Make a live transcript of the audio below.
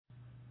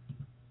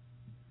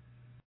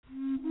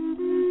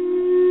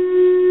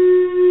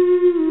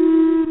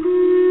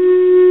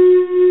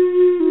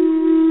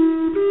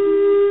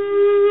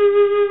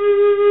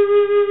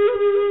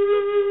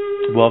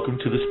welcome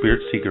to the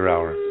Spirit Seeker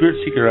Hour. Spirit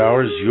Seeker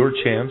Hour is your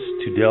chance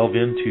to delve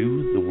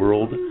into the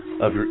world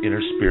of your inner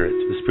spirit.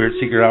 The Spirit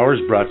Seeker Hour is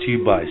brought to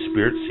you by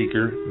Spirit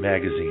Seeker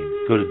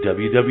Magazine. Go to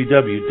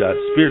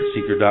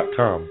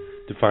www.spiritseeker.com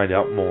to find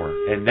out more.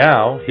 And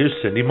now, here's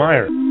Cindy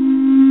Meyer.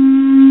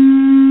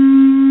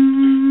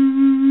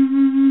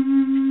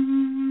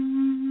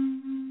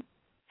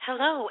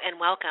 Hello and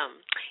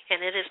welcome. And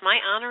it is my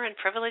honor and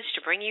privilege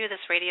to bring you this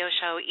radio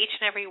show each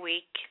and every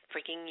week,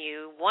 bringing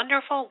you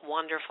wonderful,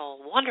 wonderful,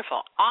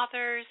 wonderful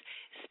authors,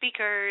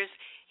 speakers,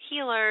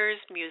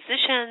 healers,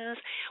 musicians,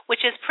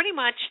 which is pretty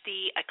much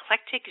the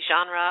eclectic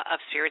genre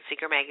of Spirit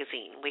Seeker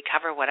Magazine. We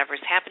cover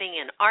whatever's happening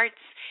in arts,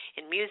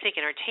 in music,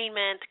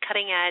 entertainment,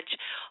 cutting edge,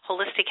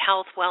 holistic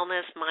health,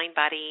 wellness, mind,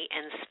 body,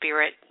 and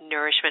spirit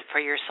nourishment for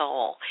your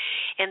soul.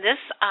 And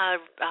this,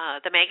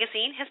 the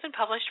magazine has been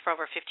published for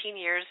over 15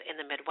 years in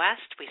the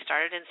Midwest. We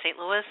started in St.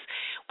 Louis.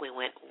 We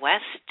went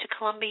west to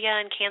Columbia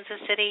and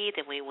Kansas City.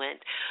 Then we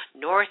went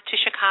north to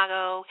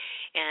Chicago.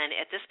 And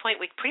at this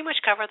point, we pretty much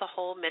cover the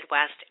whole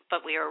Midwest,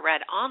 but we are read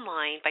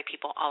online by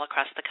people all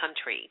across the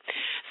country.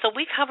 So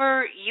we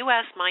cover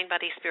U.S. Mind,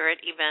 Body,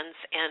 Spirit events,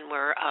 and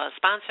we're a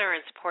sponsor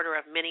and supporter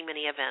of many,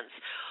 many events.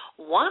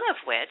 One of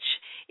which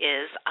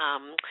is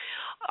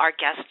our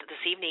guest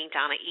this evening,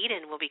 Donna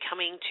Eden, will be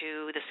coming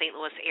to the St.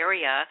 Louis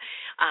area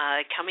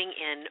coming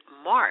in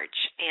March.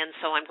 And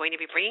so I'm going to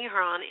be bringing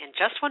her on in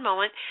just one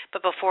moment. But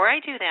before I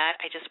do that,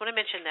 I just want to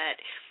mention that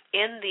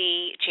in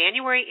the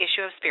January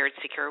issue of Spirit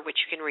Seeker, which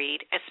you can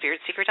read at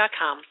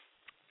spiritseeker.com,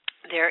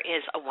 there is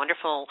a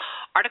wonderful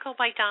article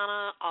by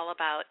Donna all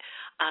about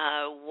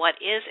what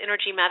is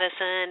energy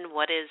medicine,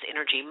 what is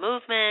energy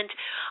movement,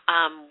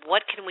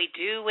 what can we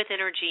do with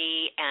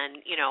energy, and,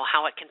 you know,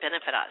 how it can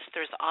benefit us.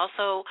 There's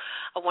also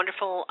a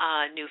wonderful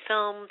new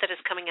film that is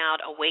coming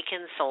out,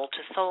 Awaken Soul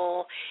to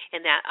Soul,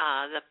 and that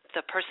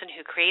the person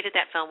who created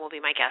that film will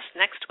be my guest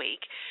next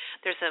week.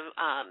 There's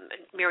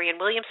Marianne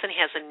Williamson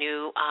has a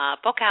new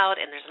book out,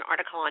 and there's an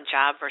article on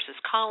job versus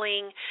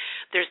calling.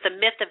 There's the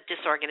myth of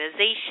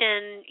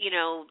disorganization. You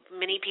know,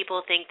 many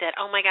people think that,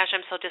 oh my gosh,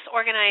 I'm so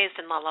disorganized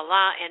and la la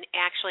la, and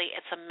actually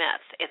it's a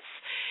myth.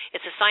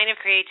 It's a sign of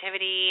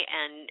creativity,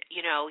 and, you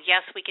know,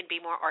 yes, we can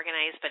be more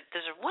organized, but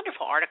there's a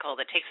wonderful article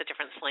that takes a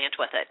different slant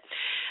with it.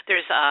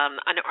 There's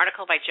an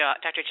article by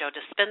Dr. Joe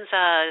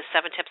Dispenza,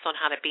 7 tips on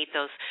how to beat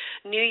those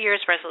New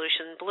Year's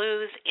resolution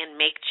blues and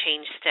make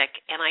change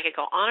stick, and I could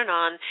go on and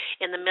on.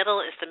 In the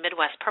middle is the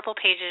Midwest Purple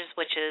Pages,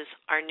 which is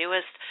our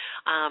newest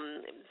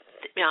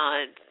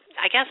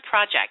I guess,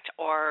 project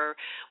or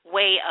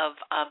way of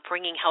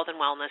bringing health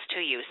and wellness to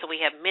you. So we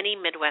have many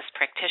Midwest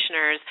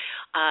practitioners,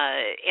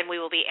 and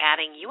we will be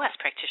adding U.S.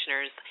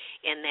 practitioners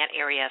in that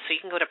area. So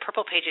you can go to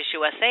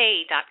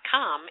purplepagesusa.com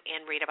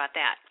and read about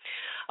that.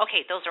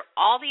 Okay, those are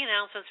all the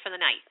announcements for the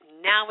night.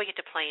 Now we get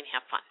to play and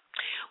have fun.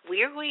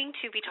 We are going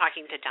to be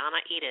talking to Donna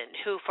Eden,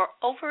 who for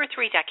over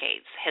 3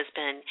 decades has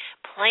been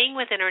playing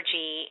with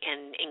energy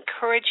and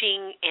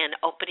encouraging and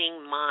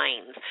opening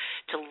minds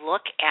to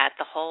look at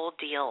the whole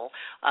deal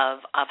of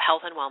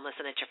health and wellness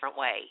in a different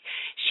way.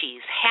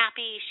 She's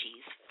happy,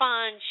 she's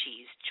fun,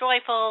 she's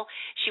joyful.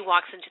 She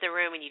walks into the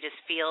room and you just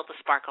feel the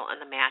sparkle and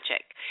the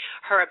magic.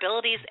 Her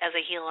abilities as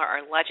a healer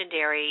are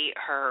legendary.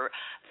 Her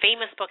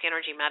famous book,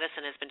 Energy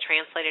Medicine, has been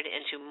translated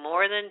into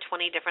more than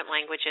 20 different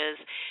languages.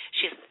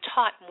 She's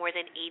taught more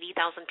than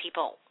 80,000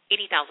 people.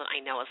 80,000, I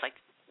know, is like,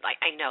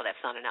 I know that's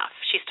not enough.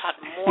 She's taught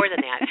more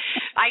than that.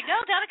 I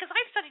know, Donna, because I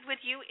studied with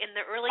you in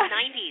the early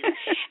 90s.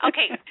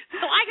 Okay,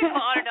 so I can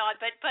go on and on,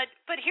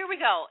 but here we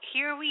go.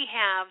 Here we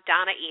have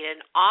Donna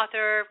Eden,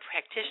 author,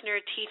 practitioner,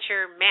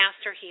 teacher,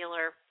 master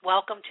healer.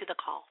 Welcome to the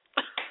call.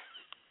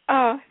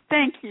 Oh,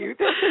 thank you.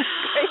 This is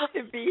great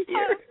to be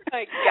here. Oh,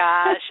 my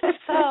gosh.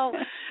 So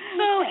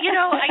you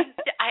know,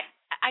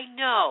 I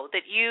know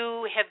that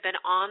you have been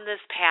on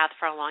this path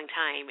for a long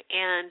time,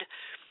 and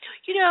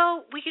you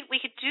know, we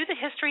could do the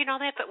history and all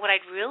that, but what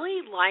I'd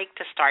really like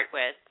to start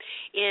with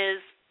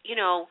is, you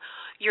know,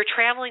 you're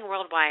traveling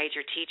worldwide,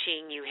 you're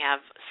teaching, you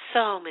have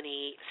so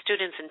many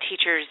students and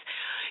teachers.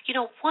 You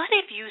know, what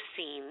have you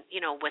seen,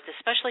 you know, with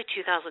especially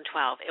 2012,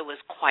 it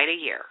was quite a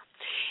year.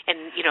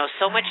 And, you know,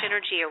 so much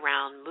energy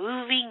around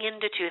moving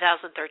into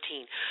 2013.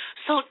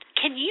 So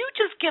can you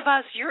just give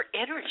us your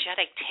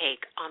energetic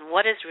take on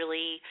what is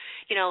really,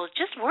 you know,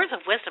 just words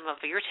of wisdom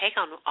of your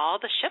take on all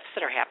the shifts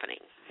that are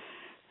happening?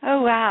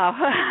 Oh, wow.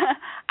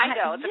 I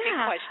know, it's a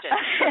big question.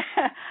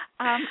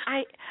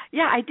 I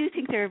do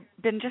think there have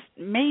been just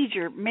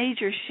major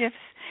shifts,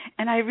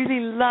 and I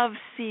really love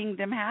seeing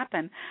them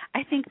happen.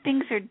 I think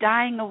things are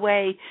dying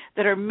away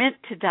that are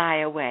meant to die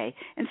away,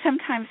 and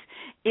sometimes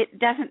it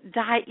doesn't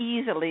die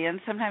easily,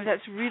 and sometimes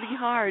that's really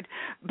hard.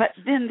 But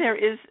then there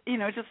is, you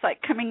know, just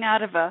like coming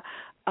out of a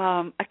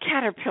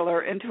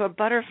caterpillar into a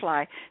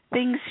butterfly,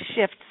 things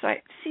shift. So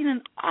I've seen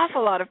an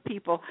awful lot of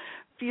people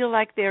feel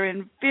like they're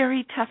in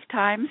very tough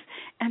times,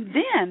 and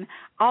then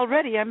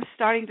already I'm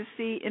starting to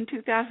see in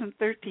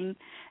 2013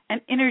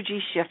 an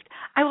energy shift.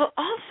 I will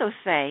also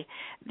say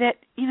that,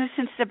 you know,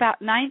 since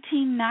about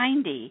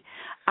 1990,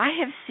 I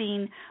have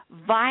seen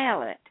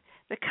violet,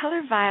 the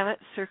color violet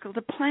circled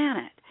the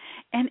planet.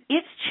 And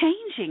it's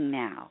changing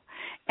now.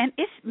 And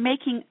it's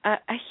making a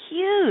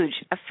huge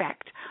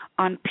effect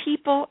on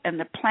people and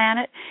the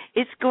planet.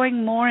 It's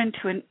going more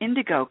into an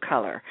indigo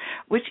color,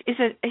 which is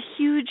a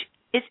huge,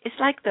 it's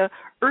like the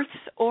Earth's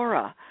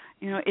aura.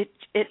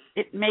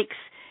 It makes,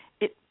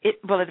 it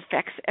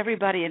affects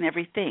everybody and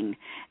everything.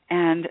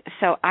 And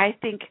so I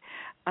think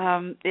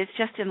it's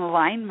just in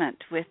alignment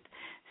with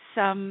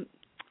some,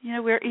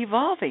 we're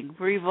evolving.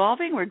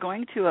 We're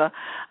going to a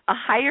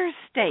higher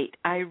state.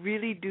 I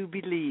really do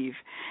believe.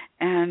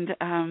 And,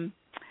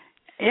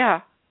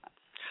 yeah.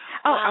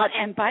 Oh, well,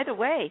 and by the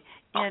way,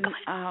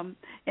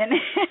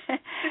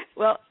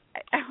 well,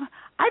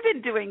 I've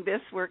been doing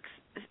this work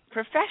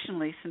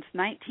professionally since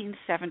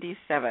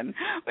 1977,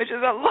 which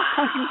is a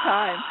long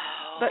time.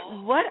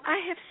 But what I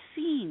have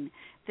seen,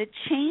 the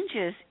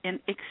changes in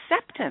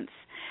acceptance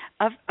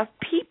of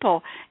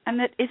people, and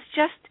that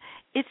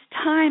its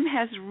time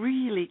has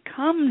really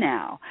come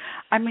now.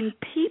 I mean,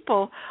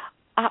 people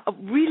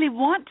really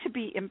want to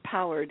be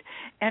empowered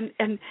and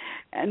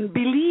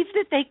believe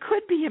that they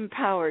could be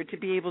empowered to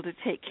be able to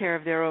take care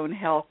of their own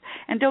health,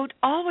 and don't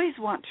always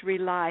want to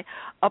rely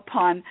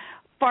upon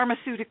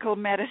pharmaceutical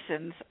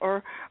medicines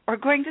or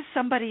going to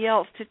somebody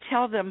else to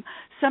tell them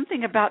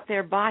something about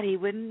their body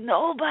when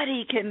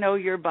nobody can know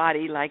your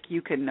body like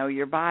you can know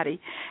your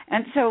body.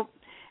 And so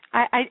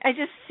I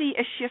just see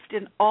a shift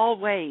in all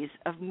ways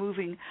of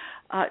moving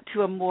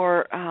to a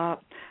more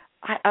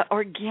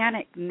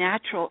organic,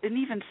 natural, and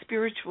even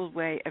spiritual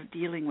way of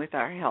dealing with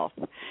our health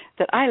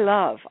that I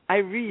love.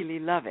 I really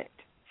love it.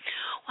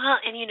 Well,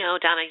 and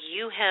Donna,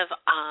 you have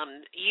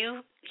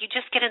you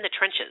just get in the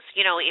trenches.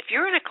 If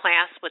you're in a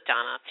class with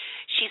Donna,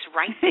 she's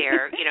right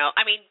there.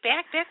 I mean,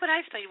 back when I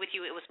studied with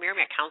you, it was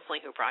Merrimack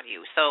Counseling who brought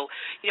you. So,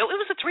 it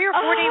was a 3 or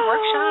 4 day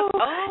workshop.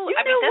 Oh, you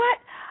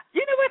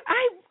know what?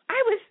 I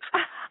was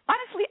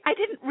honestly, I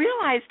didn't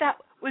realize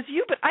that was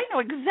you, but I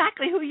know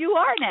exactly who you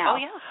are now.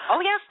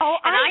 Oh yes. Oh,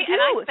 I do.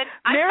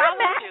 I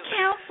Merrimack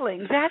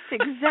Counseling. That's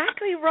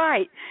exactly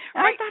right.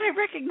 And right. I thought I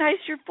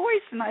recognized your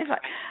voice, and I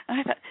thought,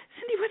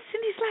 Cindy, what's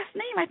Cindy's last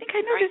name? I think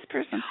I know this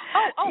person.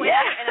 Oh,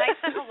 yeah. And I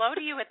said hello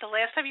to you at the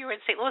last time you were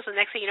in St. Louis. The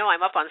next thing you know,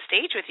 I'm up on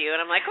stage with you, and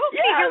I'm like,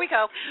 okay, here we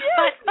go.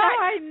 Yes, but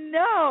I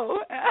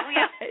know. Oh,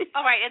 yeah.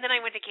 All right, and then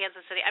I went to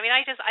Kansas City. I mean,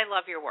 I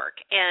love your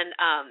work, and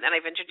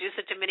I've introduced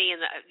it to many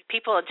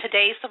people. And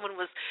today, someone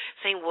was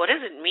saying, what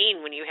does it mean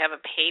when you have a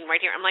pain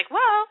right here? I'm like,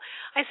 well,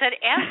 I said,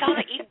 as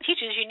Donna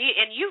teaches, you need,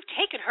 and you've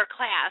taken her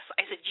class.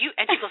 I said,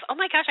 and she goes, oh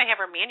my gosh, I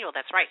have her manual.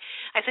 That's right.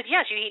 I said,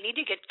 yes, you need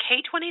to get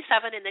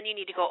K27, and then you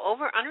need to go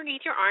over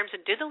underneath your arms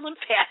and do the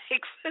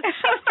lymphatics. And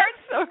she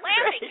starts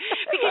laughing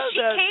because she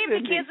came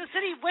to Kansas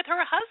City with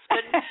her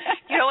husband,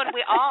 and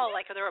we all,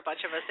 there were a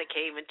bunch of us that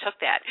came and took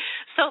that.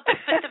 So, but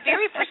the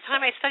very first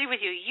time I studied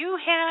with you, you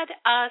had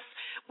us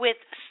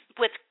with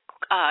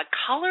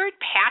colored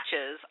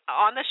patches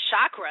on the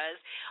chakras,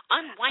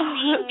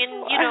 unwinding,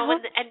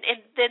 and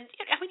then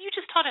you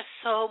just taught us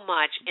so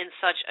much in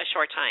such a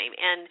short time.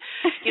 And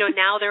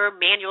now there are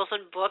manuals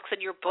and books,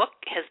 and your book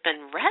has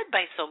been read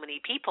by so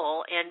many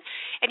people, and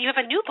you have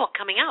a new book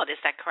coming out.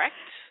 Is that correct?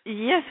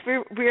 Yes,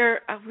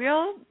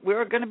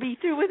 we're going to be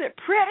through with it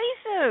pretty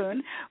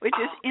soon, which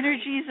is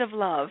Energies of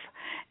Love,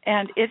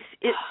 and it's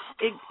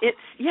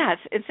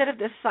instead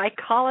of the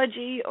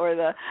psychology or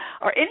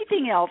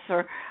anything else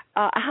or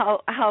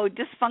how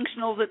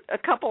dysfunctional a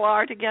couple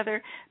are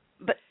together,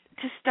 but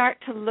to start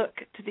to look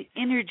to the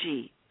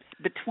energy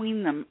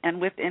between them and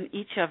within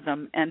each of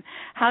them, and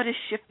how to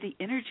shift the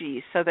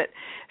energy so that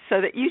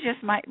you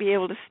just might be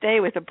able to stay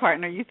with a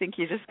partner you think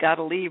you just got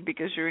to leave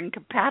because you're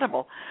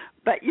incompatible,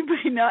 but you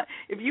may not.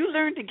 If you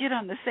learn to get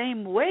on the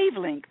same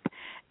wavelength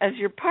as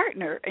your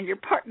partner and your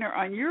partner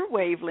on your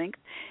wavelength,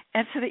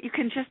 and so that you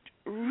can just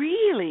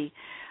really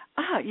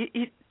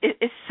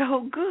it's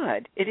so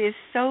good. It is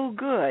so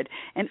good.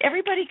 And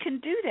everybody can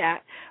do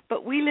that,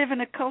 but we live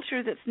in a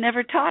culture that's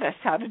never taught us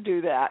how to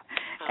do that.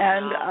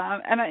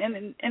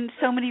 And in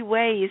so many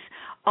ways,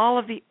 all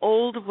of the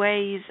old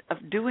ways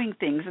of doing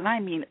things, and I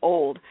mean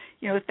old,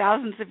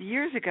 thousands of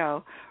years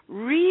ago,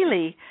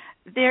 really,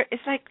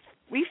 it's like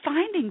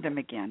refinding them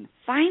again,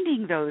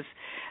 finding those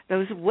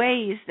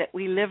ways that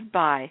we lived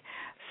by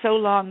so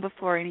long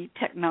before any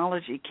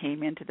technology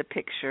came into the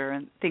picture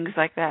and things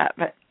like that.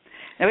 But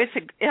no,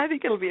 I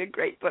think it'll be a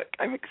great book.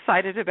 I'm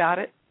excited about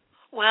it.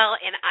 Well,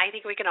 and I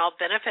think we can all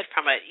benefit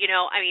from it.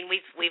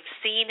 We've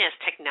seen as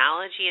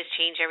technology has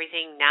changed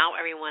everything. Now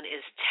everyone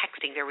is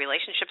texting. Their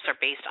relationships are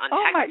based on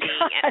texting.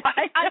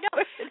 My God, and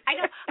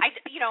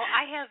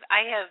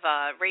I have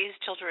raised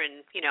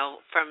children,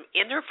 from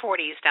in their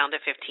 40s down to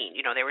 15.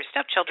 They were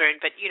stepchildren,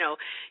 but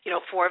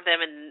 4 of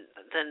them, and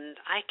then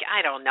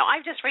I don't know.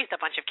 I've just raised a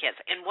bunch of kids,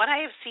 and what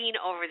I have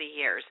seen over the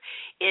years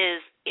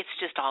is it's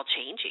just all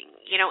changing.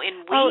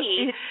 And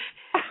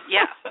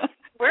yeah.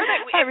 What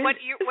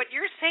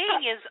you're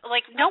saying is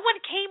no one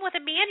came with a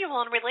manual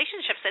on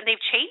relationships, and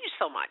they've changed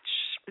so much.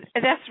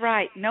 That's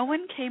right. No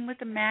one came with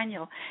a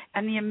manual.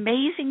 And the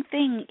amazing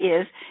thing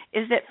is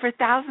that for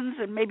thousands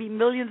and maybe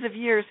millions of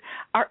years,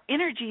 our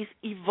energies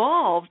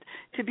evolved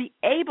to be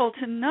able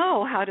to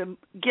know how to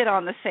get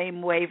on the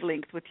same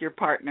wavelength with your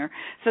partner,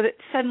 so that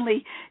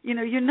suddenly,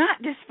 you're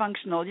not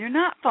dysfunctional, you're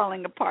not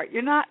falling apart,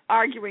 you're not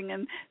arguing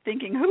and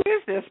thinking, who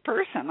is this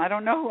person? I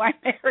don't know who I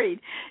married.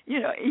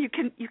 You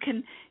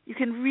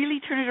can really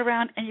turn it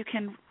around, and you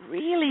can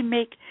really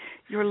make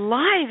your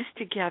lives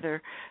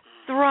together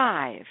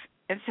thrive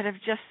instead of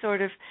just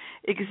sort of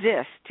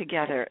exist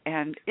together.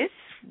 And it's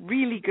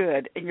really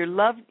good. And your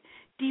love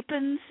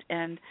deepens,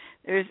 and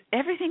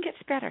everything gets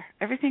better.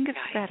 Everything gets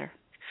better.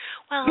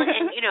 Well,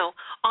 and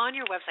on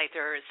your website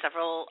there are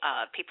several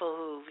people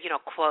who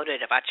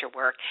quoted about your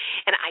work,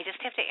 and I just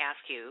have to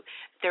ask you,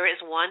 there is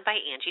one by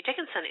Angie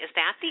Dickinson. Is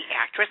that the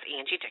actress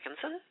Angie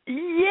Dickinson?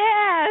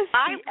 Yes,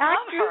 I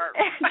love her.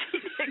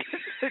 Angie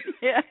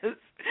Dickinson.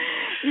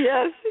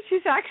 Yes,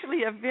 she's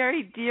actually a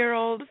very dear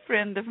old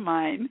friend of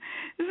mine.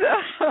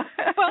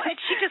 Well, and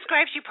she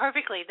describes you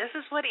perfectly. This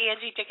is what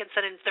Angie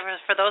Dickinson, and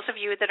for those of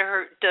you that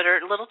are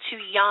a little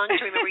too young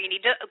to remember, you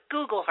need to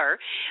Google her.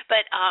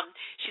 But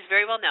she's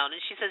very well known,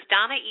 and she says,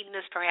 Donna Eden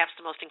is perhaps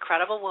the most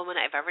incredible woman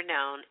I've ever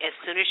known. As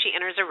soon as she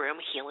enters a room,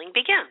 healing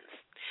begins.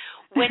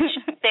 Which,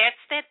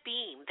 that's that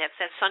beam, that's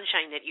that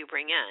sunshine that you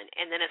bring in.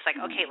 And then it's like,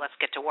 okay, let's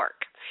get to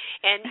work.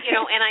 And,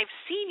 and I've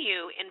seen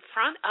you in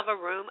front of a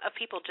room of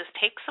people just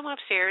take someone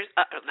upstairs,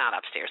 not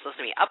upstairs,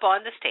 listen to me, up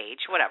on the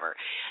stage, whatever,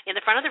 in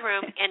the front of the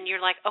room, and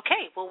you're like,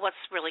 okay, well, what's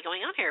really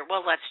going on here?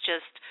 Well, let's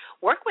just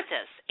work with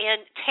this.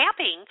 And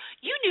tapping,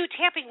 you knew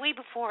tapping way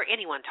before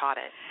anyone taught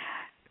it.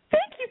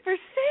 Thank you for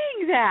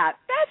saying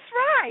that. That's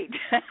right.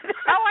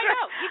 I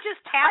know. You just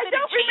tap it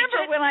and change it.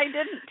 I don't remember when I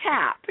didn't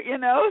tap,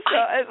 So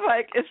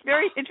it's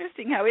very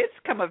interesting how it's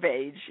come of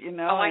age,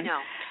 Oh, I know.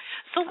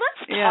 So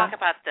let's talk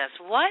about this.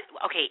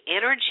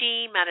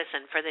 Energy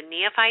medicine for the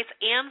neophytes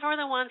and for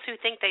the ones who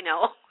think they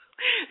know.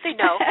 They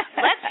know.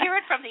 Let's hear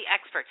it from the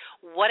expert.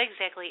 What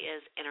exactly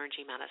is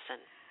energy medicine?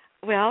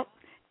 Well,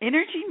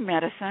 energy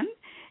medicine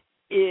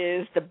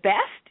is the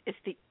best. It's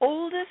the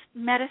oldest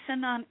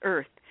medicine on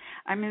earth.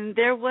 I mean,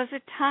 there was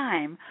a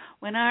time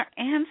when our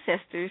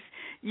ancestors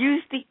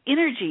used the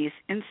energies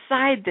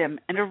inside them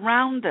and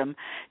around them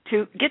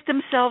to get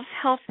themselves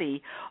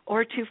healthy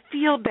or to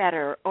feel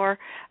better or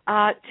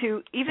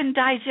to even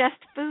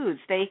digest foods.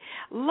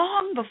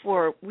 Long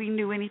before we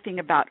knew anything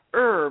about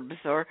herbs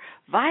or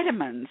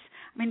vitamins,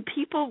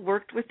 people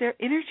worked with their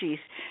energies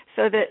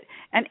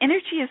and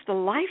energy is the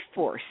life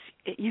force,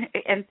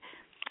 and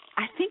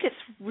I think it's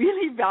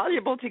really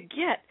valuable to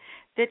get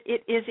that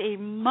it is a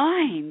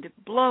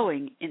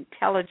mind-blowing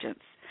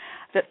intelligence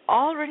that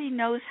already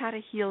knows how to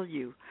heal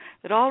you,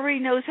 that already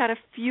knows how to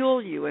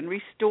fuel you and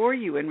restore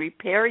you and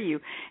repair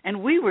you.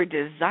 And we were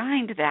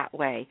designed that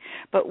way.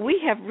 But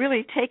we have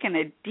really taken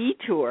a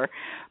detour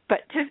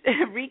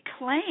to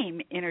reclaim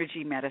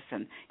energy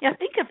medicine.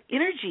 Think of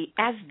energy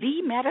as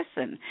the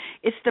medicine.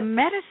 It's the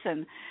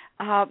medicine,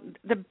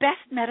 the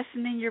best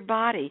medicine in your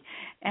body.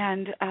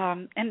 And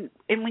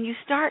when you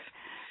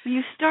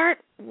start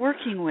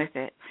working with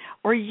it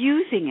or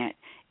using it,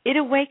 it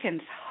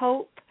awakens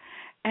hope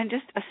and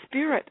just a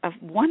spirit of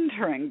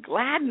wonder and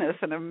gladness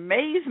and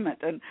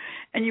amazement,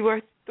 and you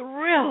are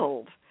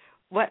thrilled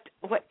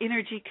what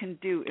energy can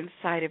do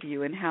inside of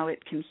you and how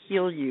it can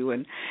heal you.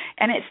 And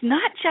it's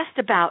not just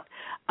about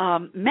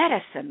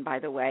medicine, by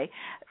the way.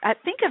 I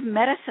think of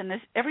medicine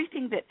as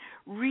everything that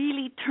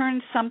really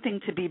turns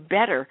something to be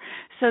better,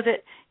 so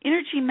that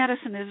energy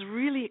medicine is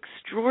really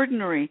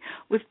extraordinary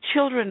with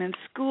children in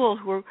school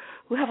who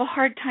have a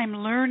hard time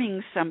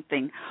learning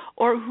something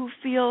or who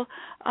feel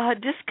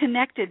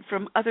disconnected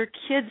from other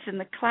kids in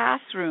the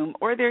classroom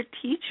or their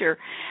teacher.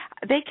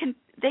 They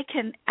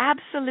can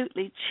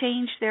absolutely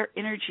change their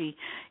energy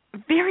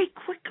very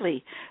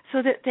quickly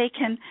so that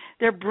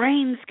their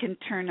brains can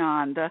turn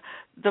on,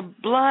 the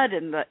blood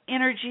and the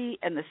energy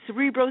and the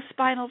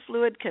cerebrospinal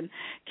fluid can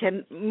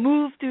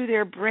move through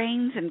their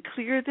brains and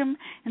clear them,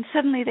 and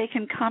suddenly they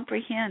can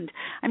comprehend.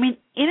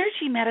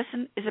 Energy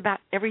medicine is about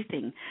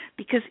everything,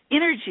 because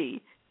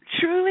energy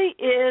truly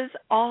is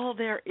all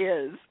there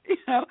is.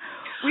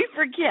 We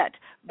forget,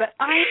 but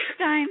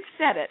Einstein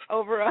said it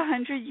over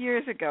 100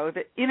 years ago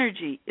that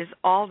energy is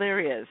all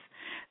there is.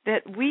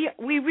 That we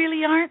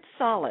really aren't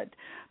solid,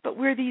 but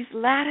we're these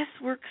lattice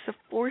works of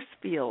force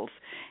fields,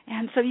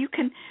 and so you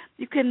can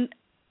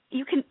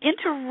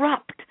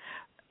interrupt.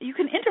 You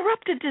can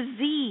interrupt a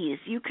disease.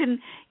 You can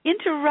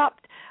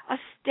interrupt a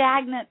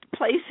stagnant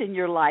place in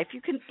your life.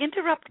 You can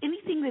interrupt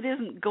anything that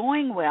isn't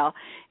going well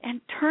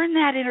and turn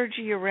that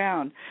energy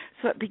around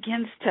so it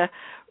begins to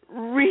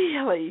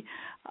really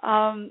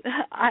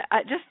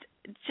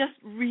just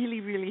really,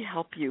 really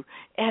help you.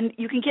 And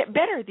you can get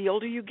better the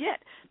older you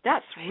get.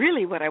 That's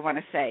really what I want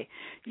to say.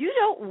 You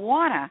don't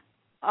want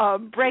to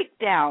break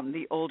down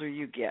the older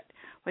you get.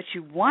 What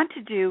you want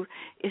to do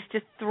is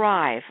to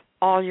thrive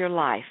all your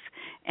life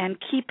and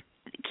keep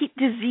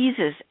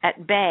diseases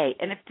at bay.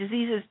 And if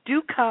diseases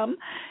do come,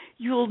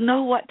 you'll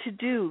know what to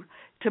do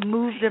to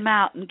move them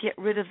out and get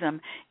rid of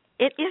them.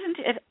 It isn't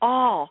at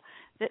all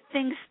that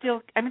things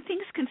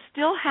can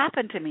still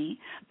happen to me,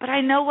 but I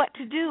know what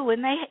to do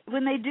when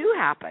they do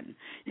happen.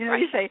 You know,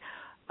 right. You say,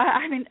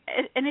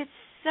 and it's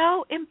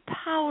so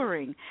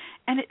empowering,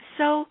 and it's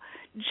so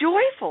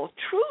joyful,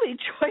 truly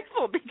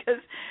joyful,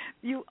 because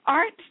you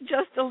aren't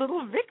just a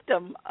little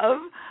victim of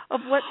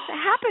what's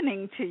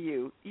happening to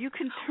you. You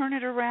can turn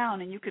it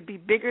around, and you can be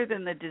bigger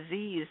than the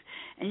disease,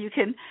 and you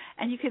can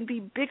be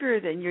bigger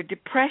than your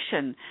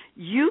depression.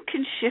 You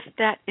can shift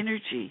that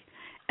energy.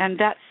 And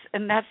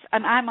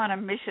I'm on a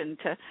mission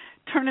to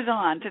turn it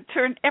on, to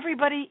turn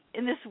everybody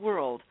in this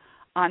world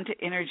onto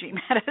energy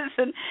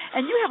medicine.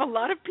 And you have a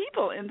lot of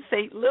people in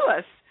St.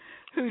 Louis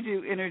who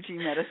do energy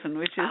medicine,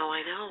 which is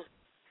I know.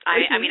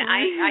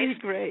 Really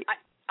great.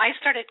 I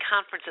started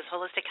conferences,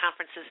 holistic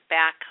conferences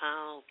back,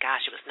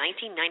 it was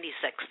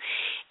 1996.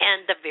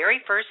 And the very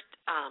first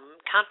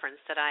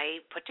conference that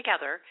I put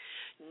together,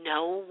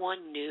 no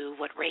one knew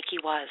what Reiki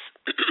was.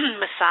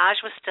 Massage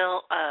was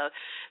still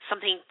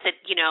something that,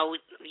 you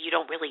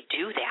don't really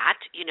do that,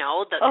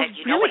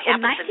 really? what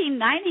happens. In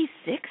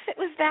 1996 it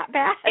was that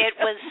bad? It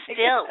was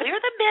still. We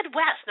were the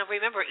Midwest. Now,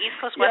 remember, East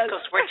Coast, West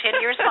Coast, we're 10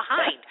 years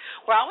behind.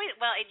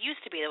 It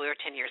used to be that we were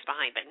 10 years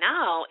behind, but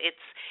now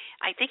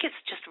I think it's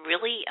just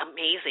really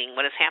amazing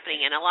what is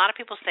happening. And a lot of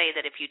people say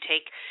that if you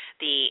take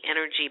the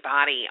energy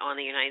body on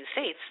the United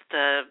States,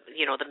 the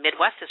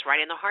Midwest is right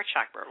in the heart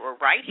chakra.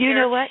 We're right here. You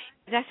know what?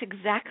 That's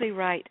exactly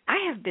right. I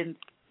have been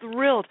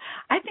thrilled.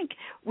 I think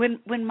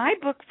when my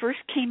book first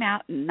came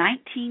out in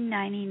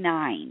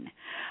 1999,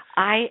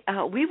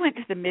 we went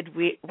to the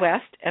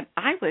Midwest, and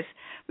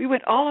we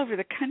went all over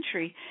the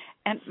country,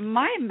 and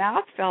my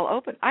mouth fell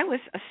open. I was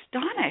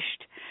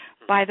astonished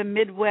by the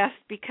Midwest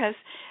because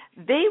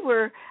they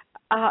were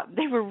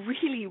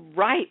really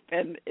ripe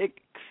and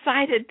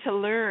excited to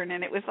learn,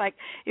 and it was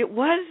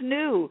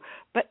new,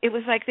 but it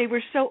was like they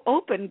were so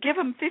open. Give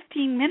them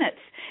 15 minutes,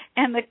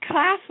 and the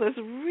class was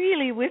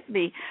really with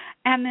me.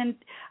 And then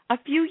a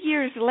few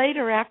years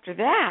later after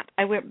that,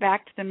 I went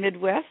back to the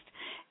Midwest,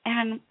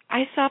 and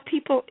I saw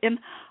people in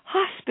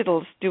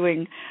hospitals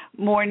doing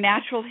more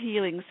natural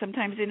healing,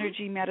 sometimes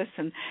energy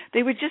medicine.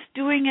 They were just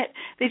doing it.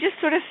 They just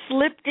sort of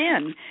slipped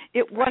in.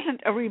 It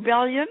wasn't a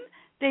rebellion.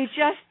 They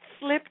just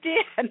slipped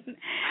in,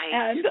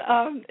 and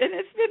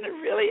it's been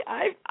really.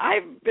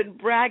 I've been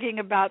bragging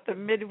about the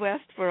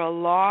Midwest for a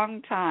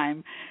long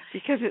time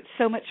because it's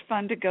so much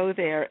fun to go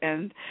there,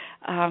 and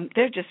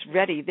they're just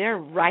ready. They're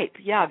ripe.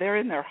 Yeah, they're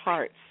in their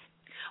hearts.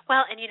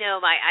 Well, and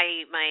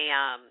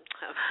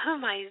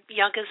my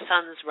youngest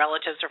son's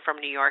relatives are from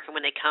New York, and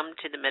when they come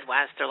to the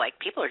Midwest, they're like,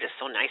 people are just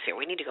so nice here.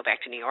 We need to go back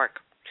to New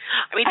York.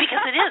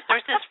 Because it is.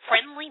 There's this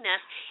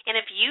friendliness, and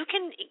if you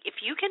can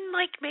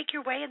make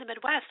your way in the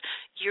Midwest,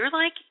 you're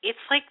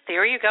it's like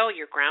there you go.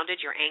 You're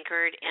grounded. You're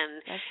anchored,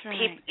 and that's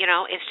right.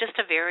 It's just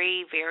a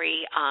very,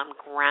 very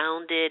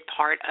grounded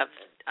part of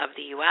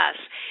the U.S.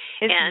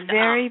 It's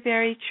very,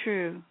 very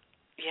true.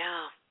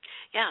 Yeah.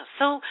 Yeah.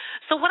 So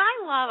what I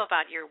love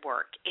about your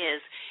work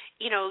is,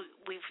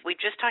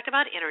 we've just talked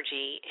about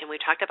energy, and we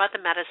talked about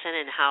the medicine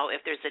and how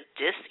if there's a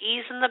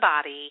dis-ease in the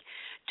body,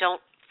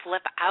 don't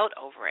flip out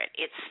over it.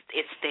 It's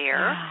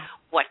there.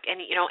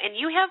 And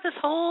you have this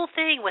whole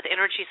thing with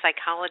energy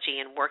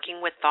psychology and working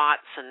with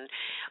thoughts, and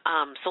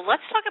so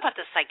let's talk about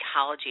the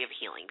psychology of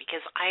healing,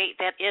 because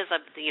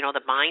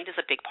the mind is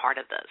a big part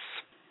of this.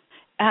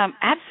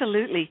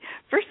 Absolutely.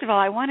 First of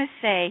all, I want to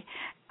say,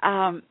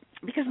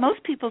 because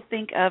most people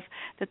think of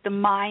that the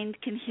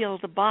mind can heal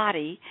the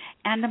body,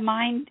 and the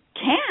mind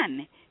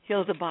can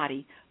heal the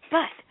body,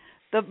 but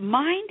the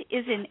mind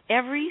is in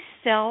every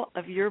cell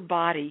of your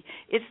body.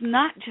 It's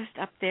not just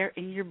up there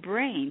in your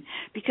brain,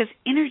 because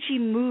energy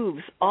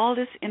moves all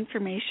this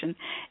information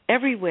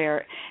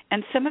everywhere.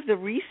 And some of the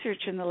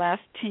research in the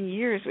last 10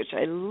 years, which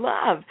I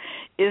love,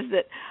 is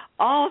that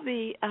all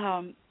the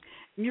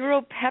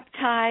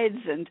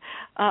neuropeptides and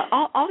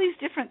all these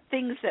different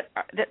things that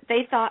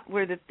they thought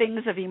were the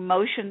things of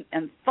emotion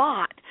and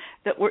thought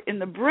that were in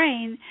the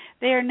brain,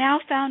 they are now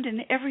found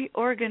in every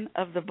organ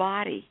of the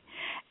body.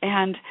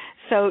 And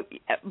so,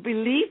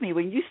 believe me,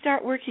 when you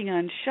start working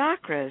on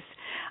chakras,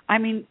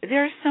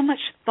 there's so much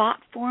thought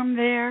form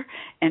there,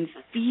 and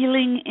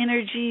feeling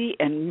energy,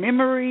 and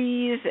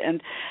memories,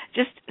 and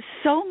just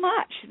so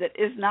much that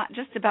is not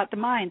just about the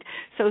mind.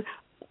 So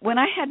when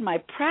I had my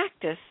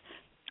practice,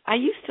 I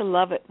used to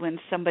love it when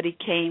somebody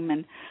came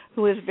and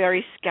who was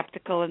very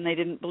skeptical, and they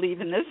didn't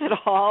believe in this at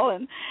all,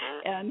 and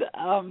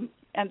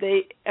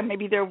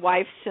maybe their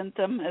wife sent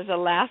them as a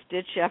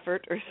last-ditch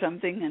effort or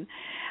something,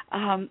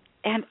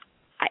 and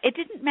it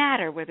didn't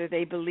matter whether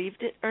they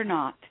believed it or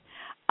not.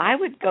 I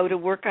would go to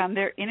work on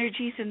their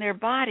energies in their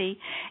body,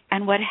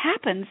 and what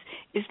happens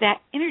is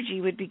that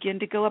energy would begin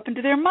to go up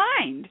into their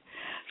mind,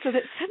 so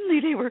that suddenly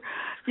they were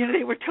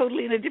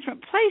totally in a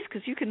different place,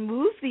 because you can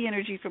move the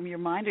energy from your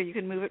mind or you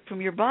can move it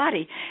from your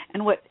body,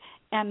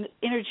 and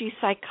energy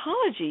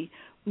psychology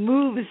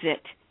moves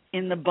it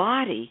in the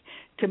body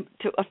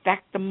to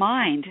affect the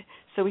mind.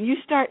 So when you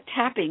start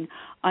tapping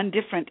on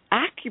different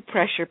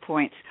acupressure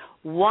points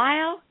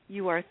while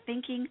you are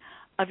thinking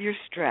of your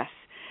stress,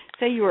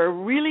 say you are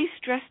really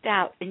stressed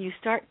out and you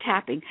start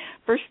tapping,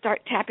 first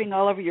start tapping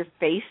all over your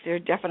face, there are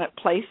definite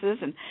places,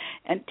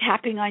 and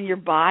tapping on your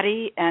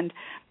body and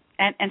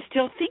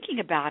still thinking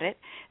about it,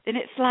 then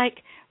it's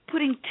like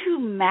putting two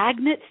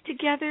magnets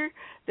together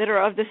that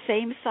are of the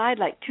same side,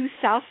 like two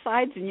south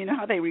sides, and you know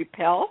how they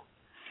repel?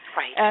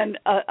 Right. And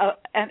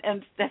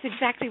that's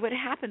exactly what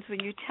happens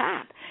when you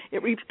tap.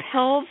 It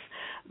repels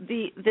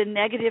the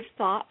negative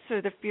thoughts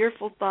or the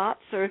fearful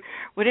thoughts or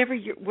wherever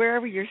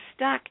you're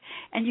stuck,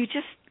 and you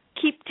just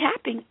keep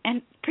tapping,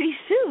 and pretty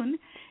soon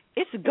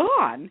it's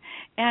gone.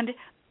 And,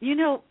 you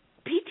know,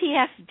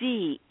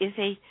 PTSD is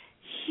a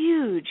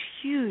huge,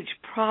 huge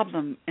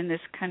problem in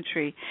this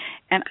country,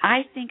 and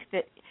I think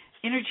that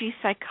energy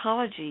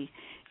psychology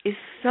is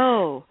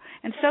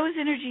and so is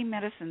energy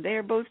medicine. They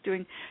are both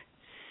doing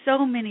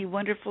so many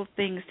wonderful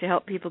things to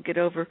help people get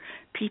over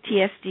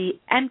PTSD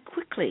and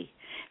quickly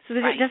so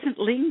that it doesn't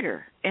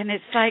linger. And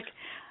it's like,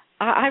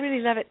 I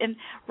really love it. And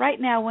right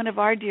now, one of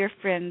our dear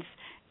friends,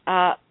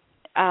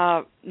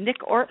 Nick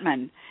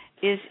Ortman,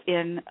 is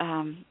in,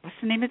 what's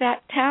the name of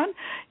that town?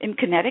 In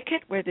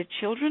Connecticut, where the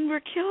children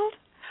were killed.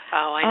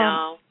 Oh, I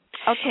know.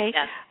 Okay.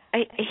 Yes.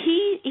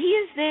 He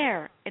is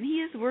there, and he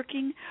is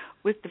working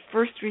with the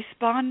first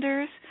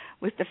responders,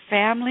 with the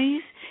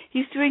families.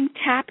 He's doing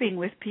tapping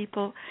with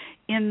people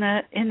in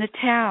the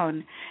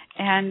town,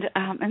 and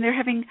they're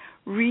having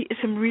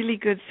some really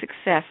good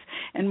success,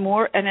 and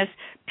as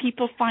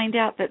people find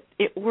out that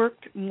it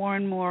worked, more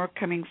and more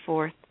coming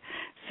forth.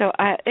 So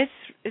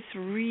it's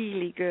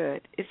really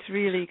good. It's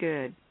really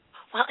good.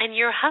 Well, and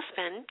your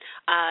husband,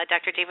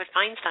 Dr. David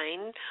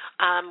Feinstein,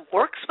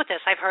 works with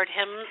this. I've heard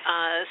him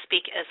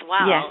speak as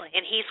well,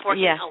 and he's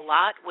working a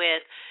lot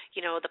with, you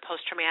know, the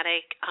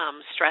post-traumatic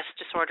stress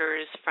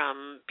disorders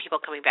from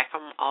people coming back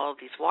from all of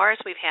these wars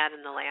we've had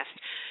in the last,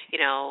 you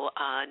know,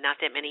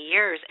 not that many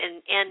years,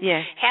 and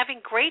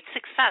having great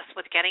success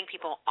with getting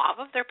people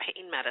off of their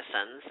pain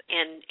medicines.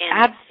 And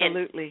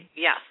absolutely.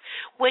 Yes,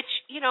 which,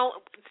 you know,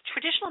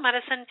 traditional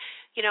medicine,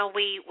 you know,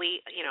 we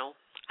you know,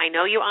 I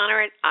know you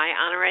honor it, I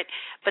honor it,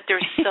 but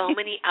there's so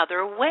many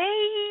other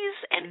ways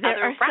and there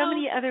other are so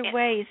many other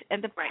ways,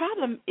 and the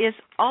problem is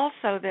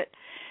also that,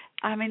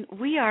 I mean,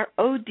 we are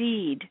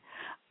OD'd,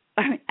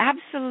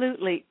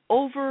 absolutely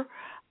over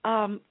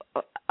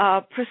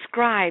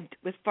prescribed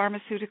with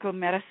pharmaceutical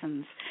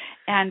medicines.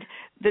 And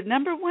the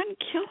number one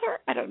killer,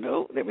 I don't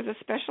know, there was a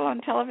special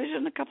on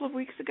television a couple of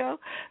weeks ago,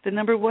 the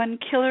number one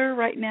killer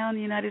right now in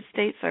the United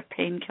States are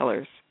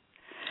painkillers.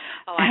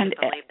 Oh, I can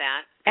believe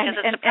that. Because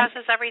it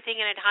suppresses everything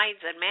and it hides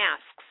in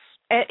masks.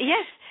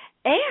 Yes,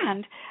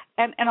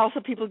 and also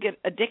people get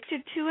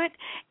addicted to it,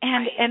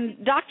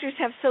 and doctors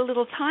have so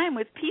little time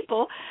with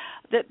people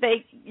that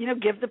they, you know,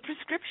 give the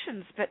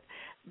prescriptions. But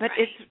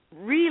it's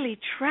really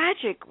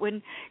tragic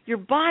when your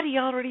body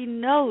already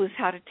knows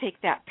how to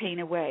take that pain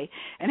away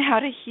and how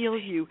to heal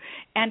you.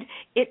 And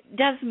it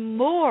does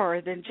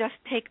more than just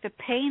take the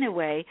pain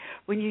away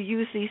when you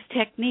use these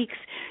techniques.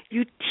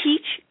 You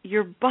teach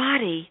your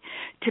body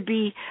to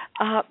be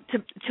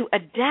to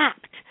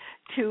adapt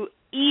to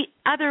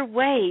other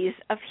ways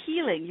of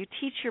healing. You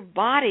teach your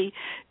body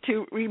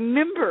to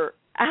remember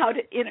how to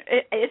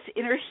its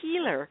inner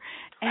healer,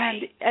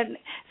 and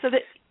so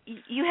that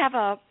you have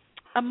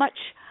a much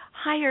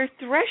higher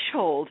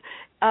threshold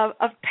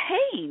of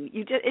pain.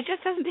 It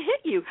just doesn't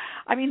hit you.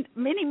 I mean,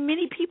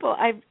 many people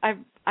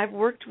I've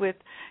worked with,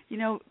 you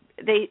know,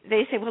 they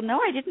say, well, no,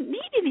 I didn't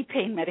need any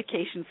pain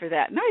medication for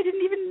that. No, I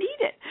didn't even need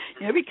it,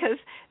 you know, because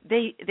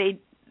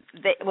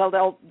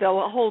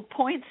they'll hold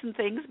points and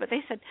things, but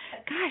they said,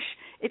 gosh,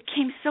 it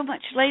came so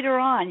much later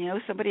on, you know,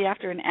 somebody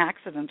after an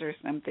accident or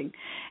something.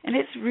 And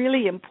it's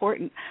really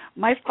important.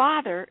 My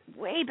father,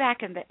 way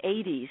back in the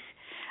 80s,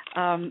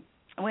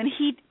 when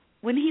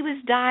he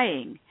was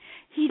dying,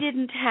 he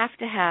didn't have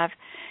to have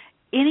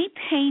any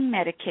pain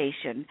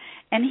medication,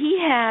 and he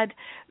had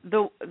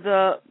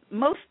the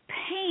most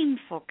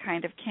painful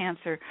kind of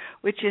cancer,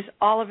 which is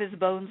all of his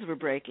bones were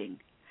breaking.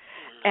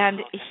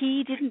 And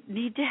he didn't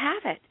need to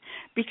have it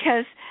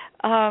because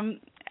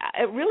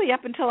really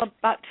up until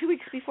about 2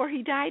 weeks before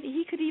he died,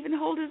 he could even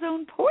hold his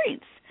own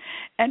points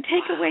and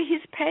take away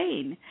his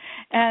pain.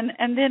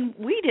 And then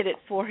we did it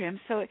for him.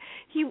 So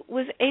he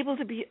was able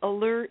to be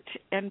alert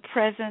and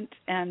present,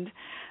 and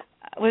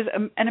was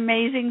an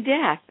amazing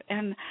death.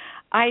 And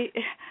I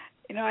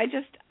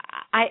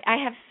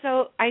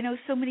know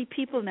so many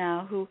people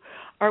now who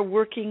are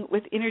working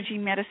with energy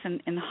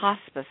medicine in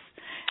hospice.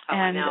 Oh,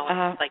 I know.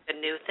 It's like the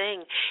new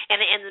thing. And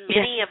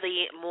many of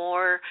the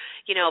more,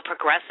 you know,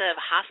 progressive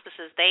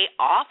hospices, they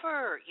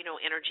offer, you know,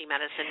 energy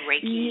medicine,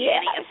 Reiki,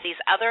 any of these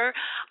other,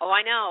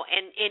 I know.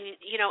 And,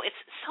 you know,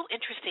 it's so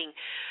interesting.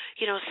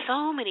 You know,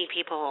 so many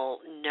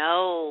people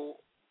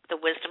know the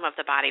wisdom of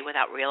the body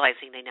without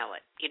realizing they know it,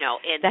 you know.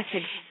 And that's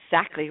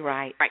exactly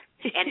right. Right.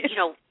 And, you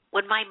know,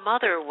 when my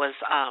mother was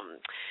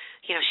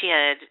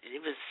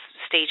it was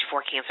stage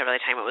 4 cancer by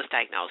the time it was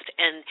diagnosed.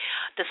 And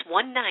this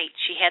one night,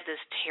 she had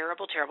this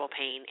terrible, terrible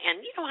pain.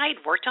 And, I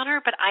had worked on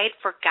her, but I had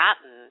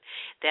forgotten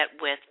that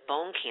with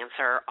bone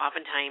cancer,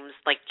 oftentimes,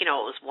 it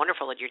was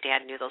wonderful that your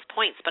dad knew those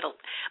points. But a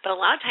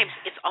lot of times,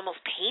 it's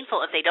almost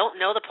painful if they don't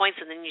know the points,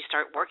 and then you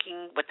start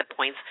working with the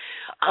points.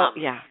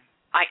 Yeah.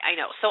 I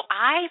know. So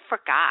I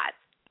forgot.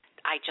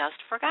 I just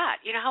forgot.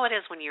 You know how it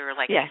is when you're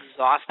yes.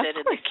 exhausted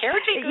and the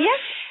caretaker.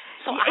 Yes.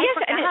 So I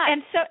forgot.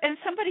 And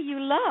somebody you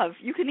love,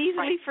 you can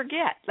easily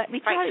forget. Let me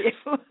tell you.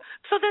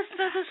 So this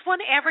one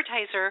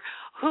advertiser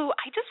who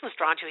I just was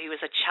drawn to. He was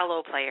a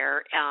cello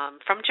player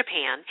from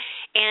Japan,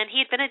 and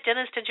he had been a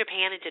dentist in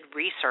Japan and did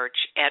research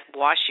at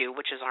WashU,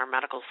 which is our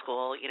medical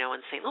school,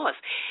 in St. Louis,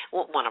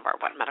 one of our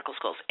medical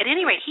schools. At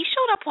any rate, he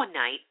showed up one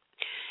night.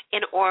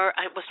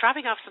 I was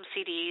dropping off some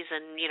CDs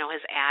and,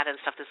 his ad and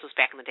stuff. This was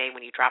back in the day when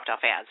you dropped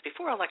off ads,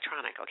 before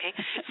electronic, okay?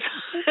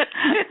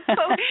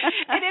 So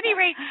at any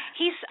rate,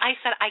 I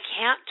said, I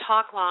can't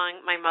talk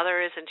long. My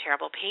mother is in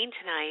terrible pain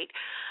tonight.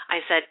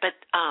 I said,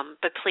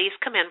 but please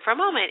come in for a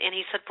moment. And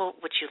he said, well,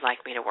 would you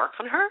like me to work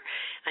on her?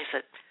 I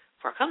said,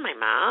 work on my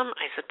mom?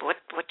 I said, what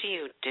do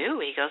you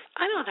do? He goes,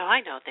 I don't know.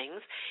 I know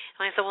things.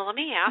 And I said, well, let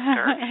me ask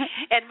her.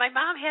 And my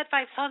mom had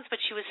 5 sons, but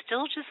she was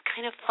still just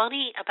kind of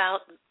funny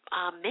about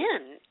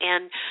men.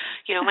 And,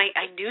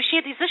 I knew she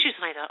had these issues,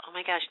 and I thought, oh,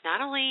 my gosh,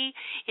 not only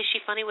is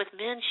she funny with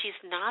men, she's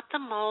not the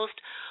most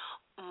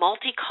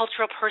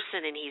multicultural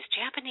person, and he's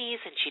Japanese,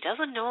 and she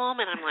doesn't know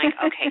him. And I'm like,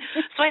 okay.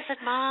 So I said,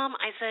 Mom,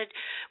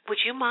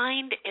 would you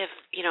mind if,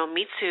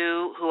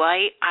 Mitsu, who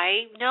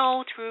I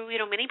know through,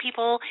 many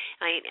people,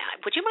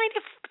 would you mind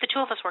if the 2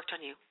 of us worked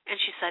on you? And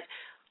she said,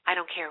 I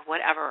don't care,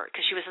 whatever,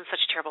 because she was in such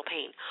terrible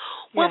pain.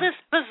 Well, this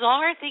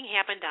bizarre thing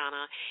happened,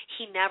 Donna.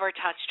 He never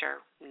touched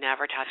her,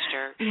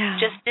 yeah.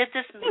 Just did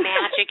this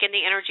magic in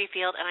the energy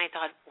field, and I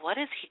thought, what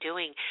is he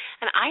doing?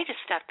 And I just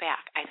stepped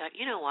back. I thought,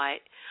 you know what?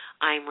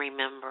 I'm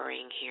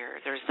remembering here.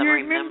 There's some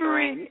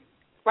remembering.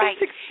 Right.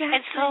 Exactly.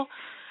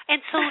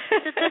 And so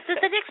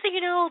the next thing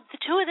you know,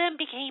 the 2 of them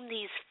became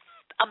these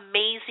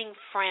amazing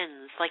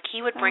friends. Like,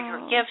 he would bring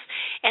her gifts,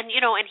 and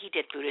and he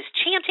did Buddhist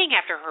chanting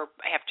after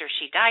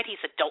she died. He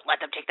said, don't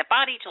let them take the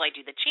body till I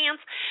do the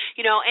chants,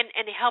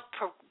 and help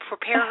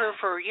prepare her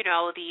for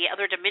the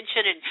other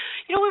dimension. And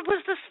it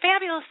was this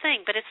fabulous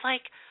thing. But it's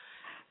like,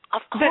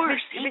 of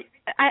course.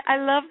 I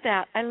love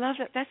that.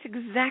 That's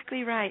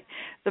exactly right.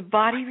 The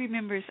body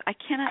remembers. I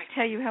cannot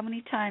tell you how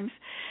many times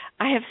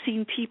I have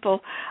seen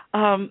people.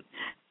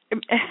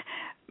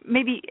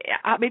 Maybe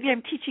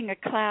I'm teaching a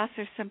class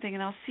or something,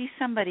 and I'll see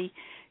somebody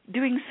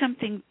doing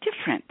something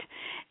different,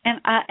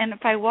 and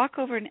if I walk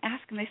over and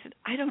ask them, they said,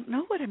 I don't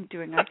know what I'm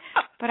doing, but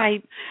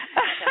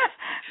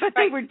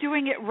they were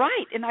doing it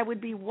right, and I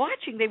would be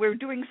watching. They were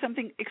doing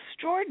something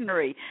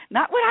extraordinary,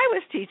 not what I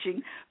was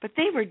teaching, but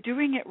they were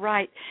doing it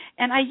right.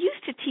 And I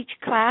used to teach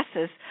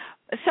classes.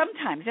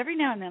 Sometimes, every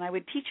now and then, I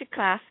would teach a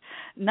class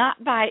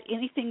not by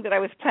anything that I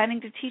was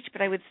planning to teach,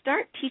 but I would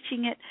start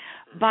teaching it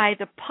by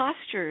the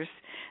postures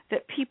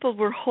that people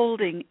were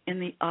holding in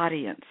the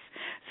audience,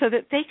 so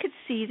that they could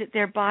see that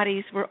their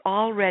bodies were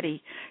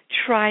already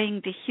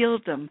trying to heal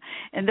them,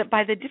 and that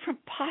by the different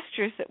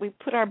postures that we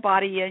put our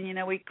body in,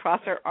 we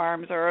cross our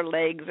arms or our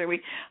legs, or we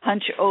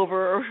hunch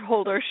over or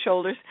hold our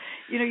shoulders,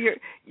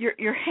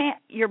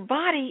 your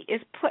body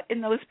is put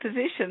in those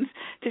positions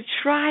to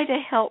try to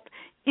help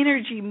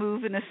energy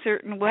move in a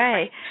certain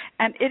way.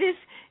 And it is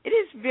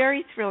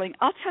very thrilling.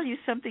 I'll tell you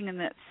something in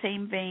that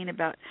same vein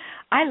about,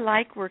 I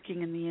like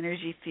working in the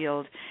energy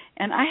field,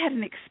 and I had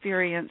an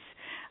experience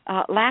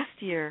last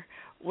year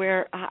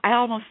where I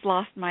almost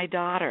lost my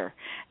daughter.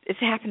 It's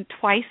happened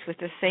twice with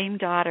the same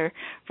daughter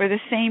for the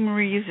same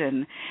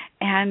reason.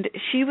 And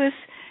she was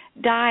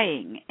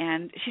dying,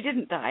 and she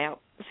didn't die, I'll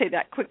say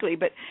that quickly,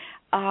 but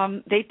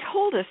they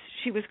told us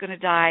she was going to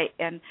die,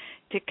 and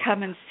to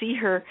come and see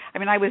her. I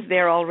mean, I was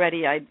there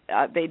already.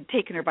 They'd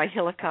taken her by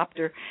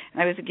helicopter,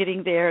 and I was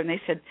getting there, and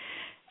they said,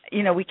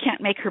 we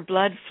can't make her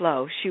blood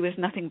flow. She was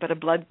nothing but a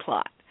blood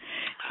clot.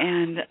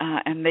 And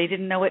they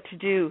didn't know what to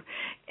do.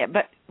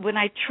 But when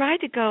I tried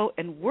to go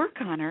and work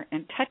on her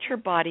and touch her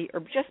body, or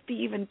just be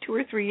even 2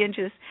 or 3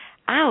 inches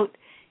out,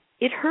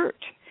 it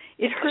hurt.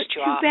 It hurt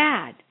too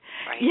bad.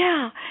 Right.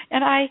 Yeah.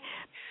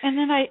 And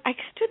then I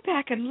stood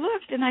back and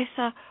looked, and I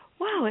saw,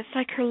 wow, it's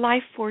like her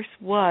life force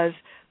was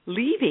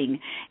leaving.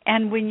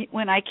 And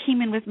when I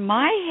came in with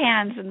my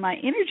hands and my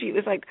energy, it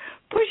was like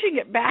pushing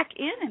it back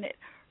in, and it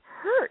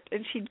hurt,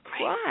 and she'd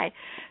cry.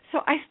 So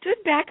I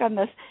stood back on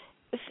the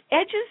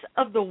edges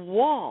of the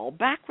wall,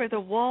 back where the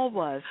wall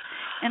was,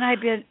 and I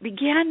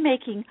began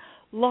making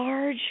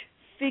large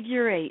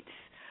figure eights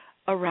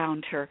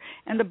around her.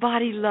 And the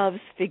body loves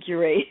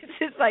figure eights.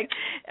 It's like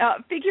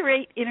figure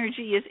eight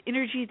energy is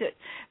energy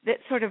that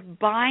sort of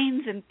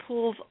binds and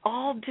pulls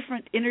all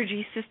different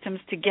energy systems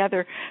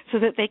together so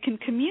that they can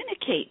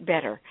communicate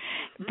better.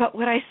 But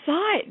what I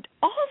saw it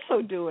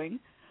also doing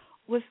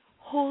was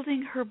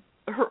holding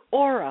her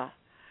aura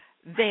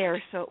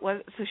there, so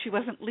she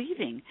wasn't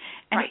leaving,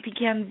 and it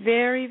began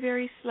very,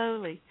 very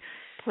slowly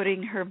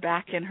putting her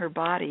back in her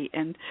body,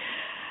 and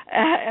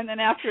then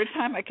after a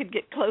time I could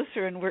get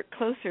closer and work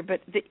closer.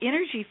 But the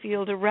energy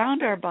field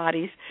around our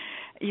bodies,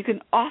 you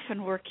can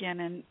often work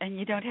in, and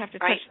you don't have to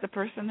touch the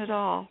person at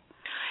all.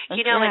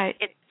 That's right.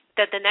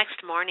 The next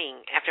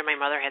morning after my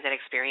mother had that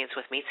experience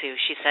with me too,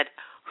 she said,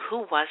 "Who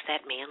was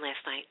that man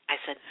last night?" I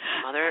said,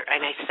 "Mother,"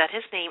 and I said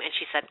his name, and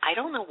she said, "I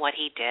don't know what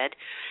he did,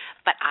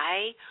 but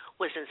I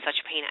was in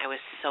such pain. I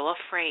was so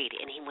afraid,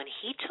 and when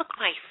he took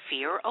my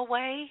fear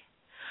away,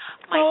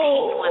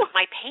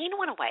 my pain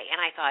went away." And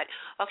I thought,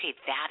 okay,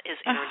 that is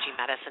energy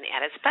medicine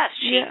at its best.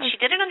 She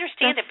didn't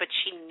understand it, but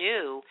she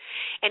knew.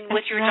 And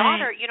with your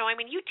daughter, you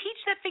teach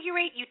that figure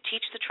eight, you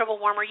teach the triple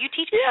warmer, you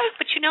teach,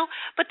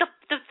 but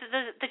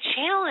the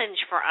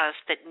challenge for us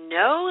that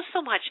knows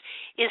so much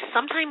is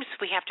sometimes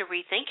we have to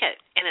rethink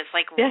it, and it's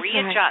like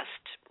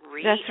readjust.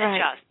 That's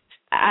right.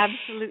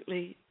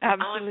 Absolutely. Oh,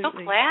 I'm so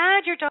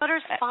glad your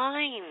daughter's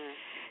fine.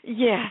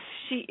 Yes,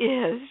 she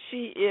is.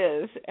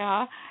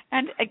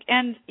 And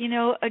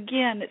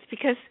again, it's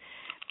because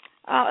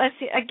let's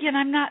see. Again,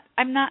 I'm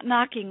not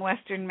knocking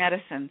Western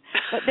medicine,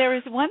 but there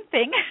is one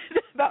thing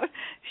about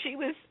she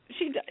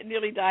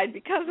nearly died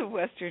because of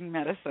Western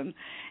medicine,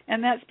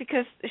 and that's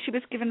because she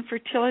was given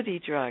fertility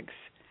drugs,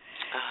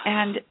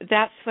 and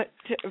that's what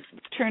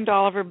turned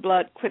all of her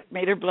blood,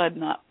 made her blood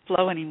not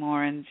flow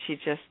anymore, and she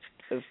just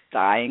was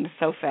dying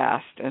so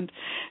fast. And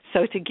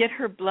so to get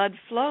her blood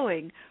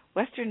flowing,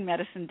 Western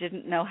medicine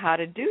didn't know how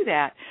to do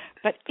that,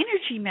 but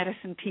energy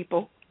medicine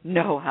people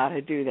know how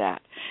to do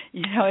that.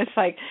 It's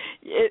like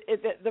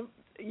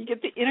you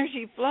get the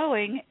energy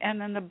flowing, and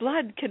then the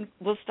blood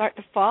will start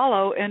to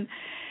follow, and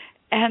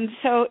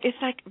so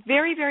it's like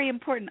very, very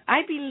important.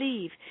 I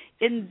believe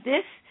in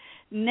this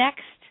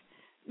next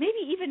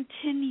maybe even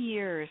 10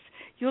 years,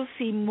 you'll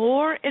see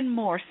more and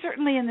more,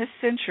 certainly in this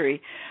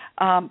century.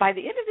 By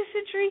the end of the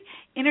century,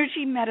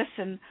 energy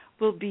medicine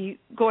will be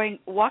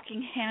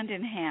walking hand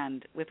in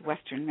hand with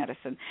Western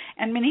medicine,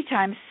 and many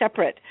times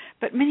separate,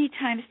 but many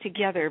times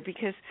together,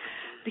 because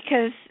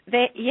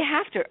you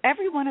have to.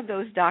 Every one of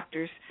those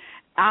doctors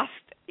asked,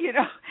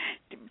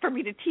 for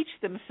me to teach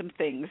them some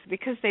things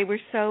because they were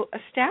so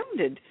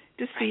astounded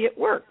to see it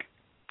work.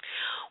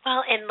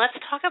 Well, and let's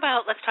talk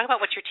about what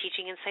you're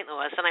teaching in St.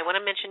 Louis, and I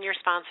want to mention your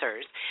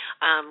sponsors.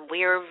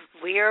 We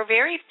are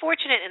very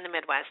fortunate in the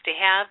Midwest to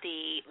have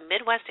the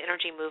Midwest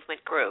Energy Movement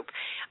Group.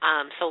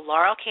 So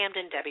Laurel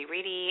Camden, Debbie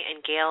Reedy,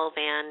 and Gail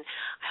Van,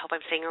 I hope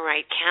I'm saying it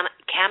right,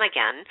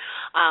 Canagan,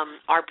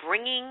 are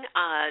bringing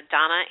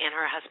Donna and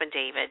her husband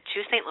David to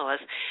St. Louis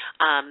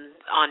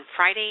on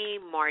Friday,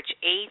 March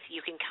 8th.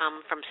 You can come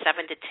from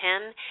 7 to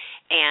 10,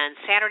 and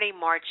Saturday,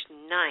 March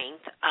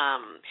 9th,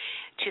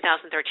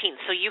 2013.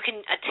 So you can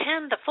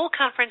attend the full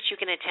conference. You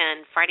can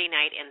attend Friday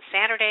night and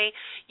Saturday.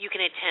 You can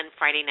attend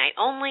Friday night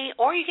only,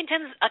 or you can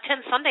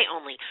attend Sunday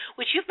only,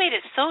 which you've made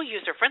it so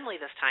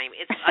user-friendly this time.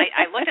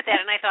 I looked at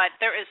that and I thought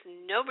there is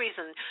no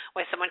reason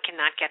why someone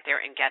cannot get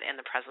there and get in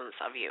the presence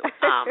of you.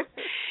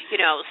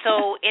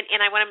 So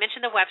I want to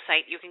mention the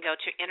website. You can go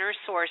to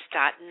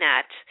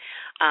innersource.net,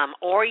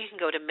 or you can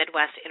go to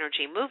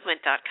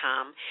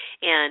midwestenergymovement.com,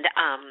 and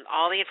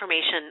all the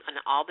information on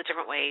all the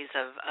different ways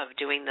of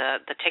doing the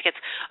tickets.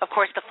 Of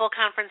course, the full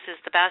conference is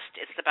the best.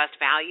 It's the best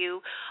value.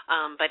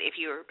 But if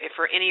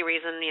for any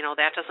reason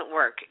that doesn't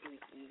work,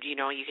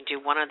 you can do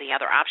one of the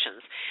other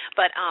options.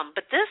 But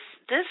this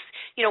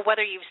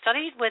whether you've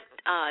studied with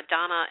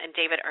Donna and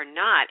David or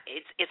not,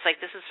 it's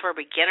like this is for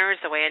beginners.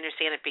 The way I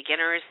understand it,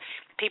 beginners,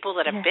 people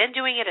that have been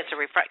doing it. It's a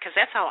because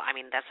that's how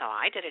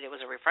I did it. It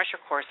was a refresher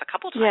course a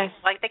couple times.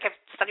 Yes. I think I've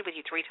studied with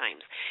you 3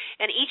 times,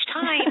 and each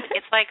time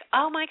it's like,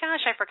 oh my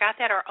gosh, I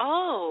forgot that, or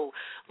oh,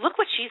 look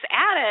what she's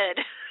added.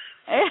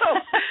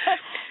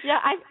 Yeah,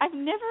 I've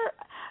never.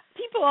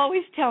 People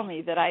always tell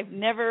me that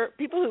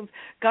people who've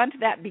gone to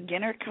that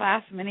beginner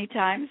class many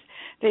times,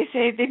 they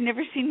say they've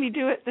never seen me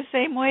do it the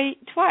same way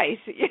twice,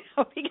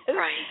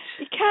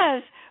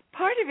 because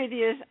part of it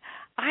is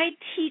I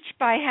teach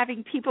by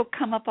having people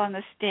come up on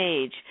the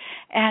stage,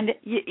 and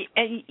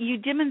you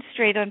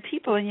demonstrate on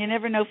people, and you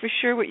never know for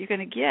sure what you're going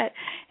to get,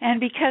 and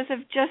because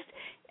of just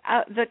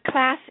the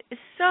class is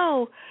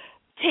so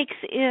takes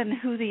in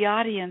who the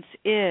audience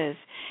is,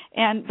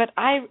 but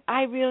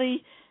I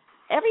really,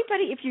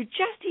 everybody, if you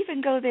just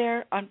even go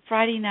there on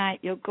Friday night,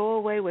 you'll go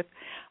away with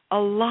a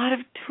lot of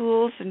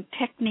tools and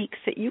techniques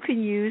that you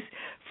can use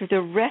for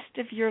the rest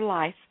of your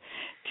life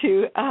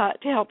to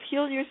help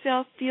heal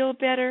yourself, feel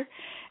better,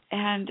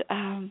 and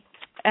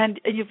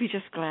you'll be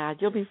just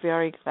glad. You'll be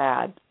very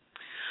glad.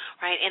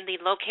 Right, and the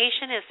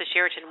location is the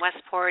Sheraton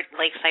Westport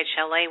Lakeside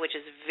Chalet, which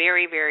is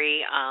very, very,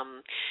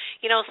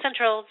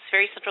 central. It's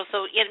very central.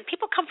 So,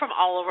 people come from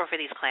all over for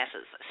these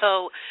classes.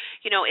 So,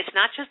 it's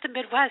not just the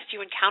Midwest.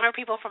 You encounter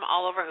people from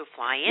all over who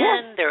fly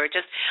in. Yes. They're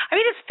just,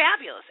 it's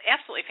fabulous,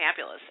 absolutely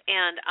fabulous.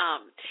 And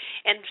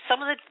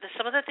some of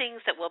the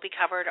things that will be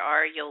covered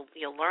are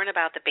you'll learn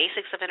about the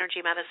basics of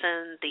energy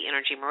medicine, the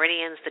energy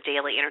meridians, the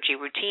daily energy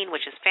routine,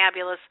 which is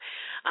fabulous.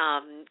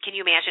 Can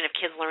you imagine if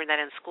kids learned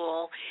that in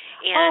school?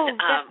 And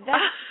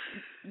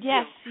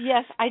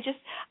Yes.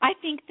 I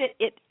think that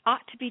it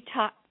ought to be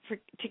taught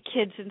to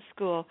kids in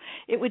school.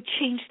 It would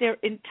change their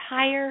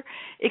entire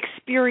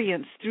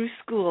experience through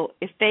school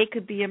if they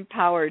could be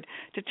empowered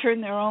to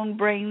turn their own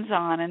brains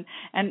on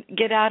and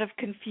get out of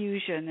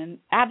confusion. And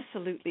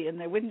absolutely, and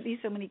there wouldn't be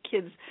so many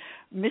kids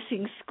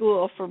missing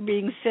school for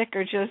being sick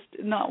or just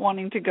not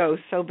wanting to go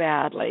so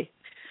badly.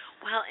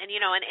 Well, and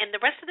and the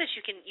rest of this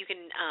you can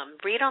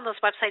read on those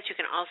websites. You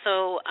can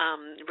also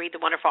read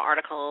the wonderful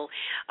article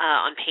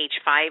on page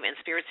 5 in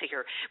Spirit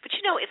Seeker. But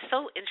it's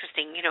so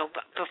interesting.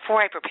 Before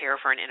I prepare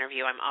for an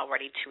interview, I'm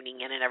already tuning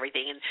in and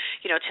everything. And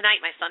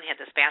tonight my son had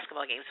this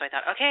basketball game, so I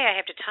thought, okay, I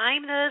have to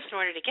time this in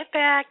order to get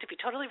back to be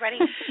totally ready.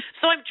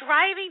 So I'm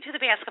driving to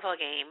the basketball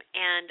game,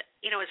 and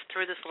it's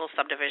through this little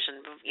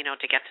subdivision,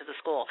 to get to the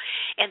school.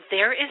 And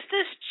there is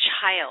this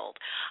child.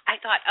 I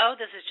thought, oh,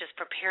 this is just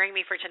preparing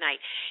me for tonight.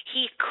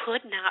 He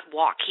could not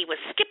walk. He was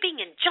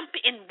skipping and jumping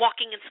and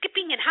walking and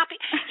skipping and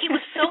hopping. He was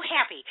so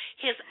happy.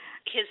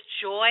 His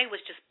joy was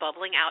just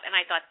bubbling out. And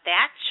I thought,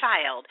 that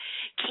child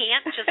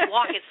can't just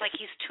walk. It's like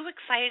he's too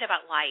excited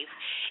about life.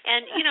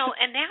 And,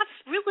 and that's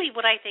really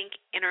what I think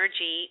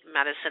energy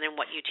medicine and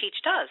what you teach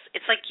does.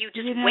 It's like you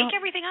just wake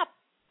everything up.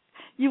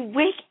 You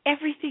wake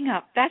everything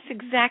up. That's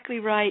exactly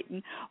right.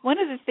 And one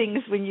of the things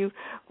when you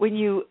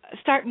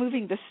start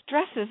moving the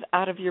stresses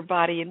out of your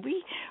body, and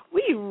we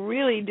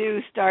really do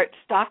start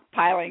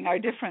stockpiling our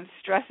different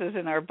stresses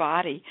in our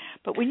body,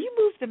 but when you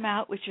move them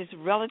out, which is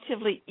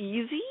relatively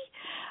easy,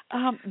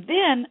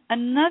 then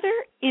another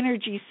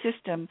energy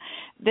system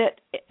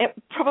that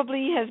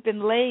probably has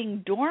been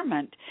laying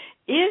dormant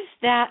is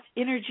that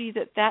energy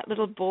that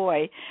little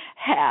boy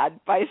had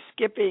by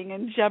skipping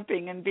and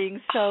jumping and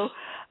being so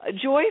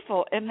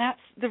joyful, and that's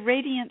the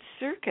radiant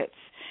circuits.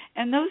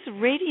 And those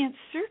radiant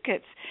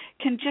circuits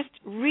can just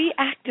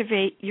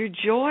reactivate your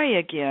joy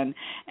again,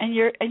 and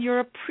your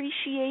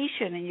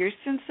appreciation and your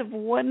sense of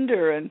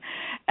wonder, and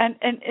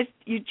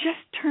you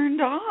just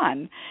turned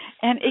on,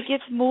 and it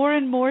gets more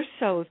and more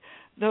so.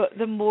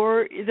 The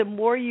more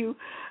you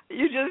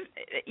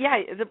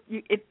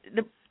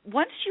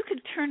once you can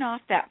turn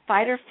off that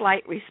fight or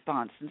flight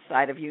response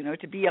inside of you,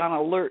 to be on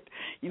alert.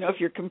 If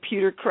your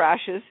computer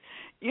crashes,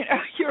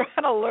 you're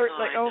on alert,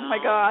 oh my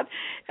God.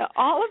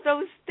 All of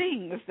those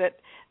things that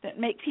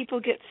make people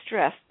get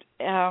stressed,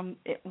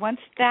 once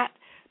that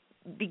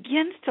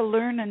begins to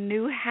learn a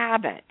new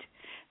habit,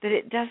 that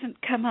it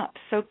doesn't come up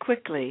so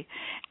quickly,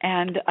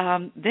 and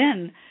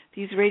then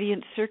these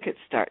radiant circuits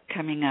start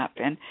coming up,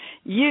 and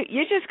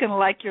you're just going to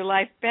like your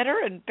life better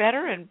and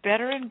better and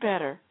better and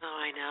better. Oh,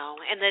 I know.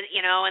 And then,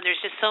 and there's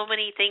just so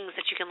many things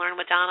that you can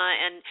learn with Donna,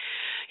 and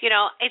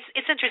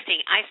it's interesting.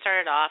 I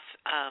started off,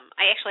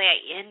 I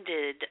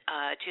ended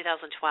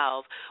 2012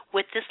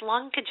 with this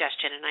lung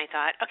congestion, and I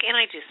thought, okay, and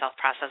I do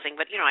self-processing,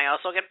 but, I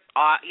also get,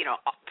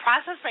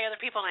 processed by other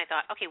people, and I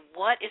thought, okay,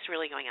 what is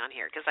really going on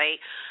here? Because I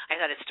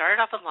thought it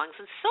started off with lungs,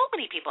 and so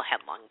many people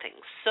had lung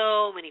things.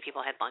 So many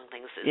people had lung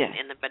things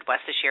in the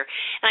Midwest this year.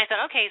 And I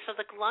thought, okay, so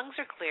the lungs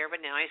are clear,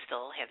 but now I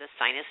still have this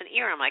sinus and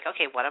ear. I'm like,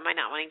 okay, what am I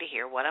not wanting to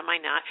hear? What am I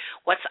not?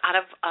 What's out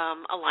of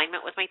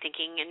alignment with my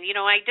thinking? And,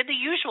 I did the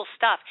usual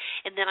stuff.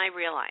 And then I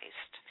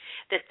realized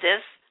that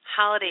this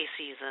holiday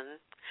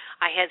season,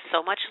 I had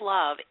so much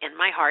love in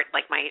my heart,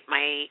 like my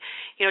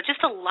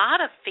just a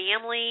lot of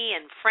family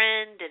and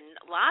friend and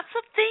lots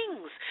of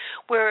things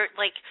where,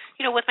 like,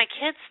 with my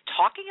kids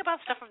talking about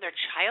stuff from their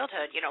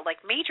childhood, like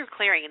major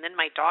clearing. And then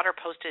my daughter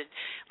posted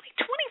like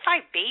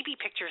 25 baby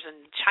pictures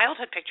and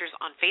childhood pictures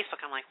on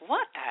Facebook. I'm like,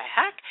 what the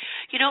heck?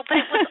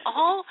 But it was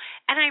all,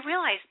 and I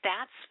realized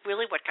that's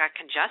really what got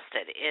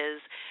congested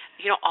is,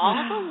 all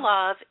the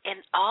love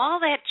and all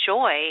that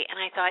joy. And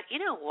I thought,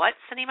 what,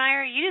 Cindy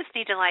Meyer, you just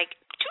need to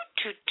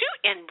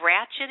and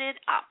ratchet it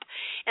up.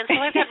 And so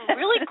I've gotten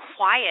really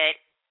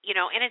quiet,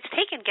 and it's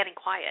taken getting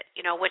quiet,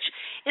 which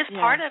is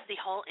part of the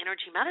whole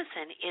energy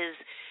medicine is,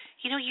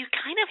 you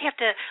kind of have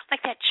to,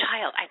 like that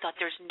child, I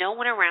thought there's no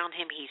one around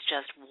him. He's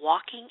just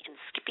walking and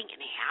skipping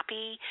and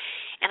happy.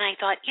 And I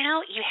thought,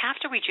 you have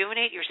to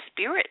rejuvenate your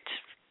spirit.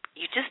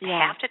 You just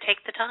have to take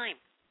the time.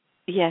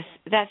 Yes,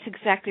 that's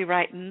exactly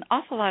right. And an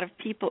awful lot of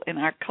people in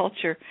our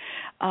culture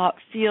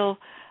feel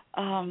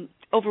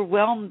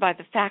overwhelmed by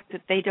the fact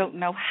that they don't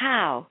know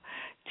how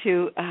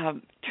to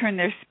turn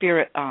their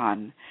spirit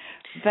on.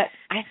 But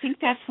I think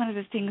that's one of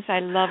the things I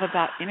love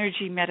about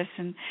energy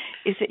medicine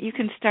is that you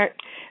can start,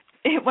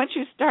 once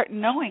you start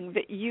knowing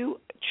that you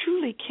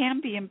truly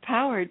can be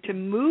empowered to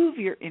move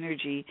your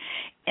energy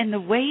in the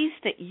ways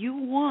that you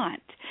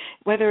want,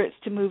 whether it's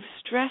to move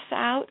stress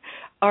out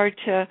or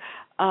to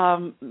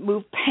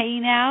move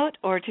pain out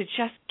or to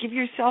just give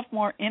yourself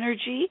more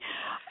energy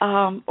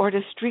or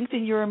to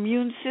strengthen your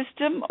immune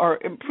system or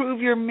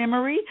improve your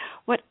memory,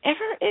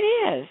 whatever it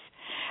is,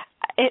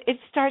 it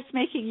starts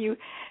making you,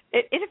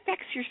 it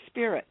affects your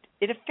spirit.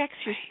 It affects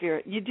your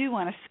spirit. You do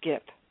want to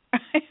skip.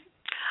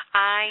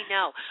 I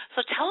know.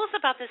 So tell us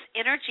about this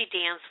energy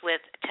dance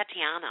with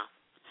Tatiana.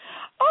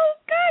 Oh,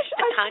 gosh,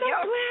 I'm so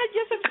glad.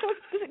 Yes, I'm so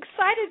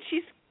excited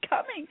she's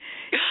coming.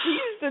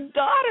 She's the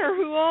daughter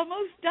who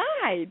almost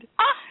died.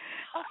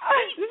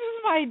 This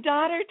is my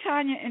daughter,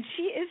 Tanya, and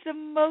she is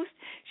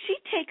she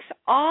takes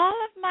all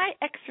of my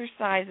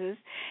exercises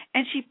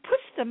and she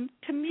puts them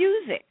to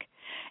music.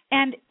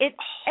 And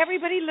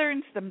everybody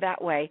learns them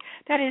that way.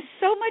 That is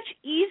so much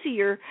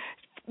easier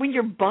when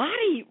your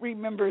body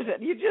remembers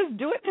it. You just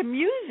do it to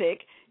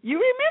music, you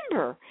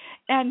remember.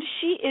 And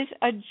she is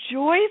a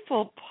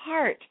joyful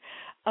part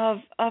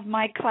of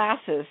my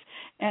classes.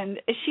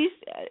 And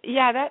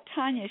that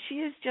Tanya, she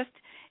is just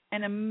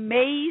an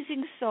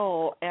amazing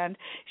soul, and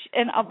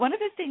one of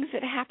the things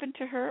that happened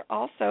to her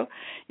also,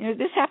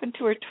 this happened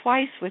to her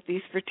twice with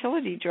these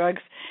fertility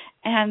drugs,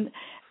 and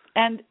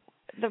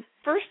the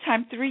first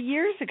time 3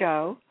 years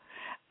ago,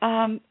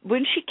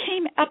 when she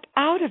came up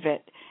out of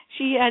it,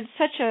 she had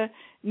such a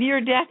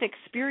near-death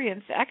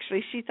experience.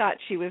 Actually, she thought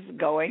she was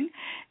going,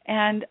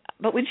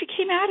 but when she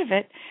came out of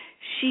it,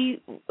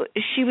 she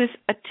was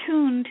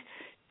attuned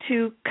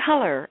to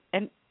color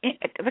and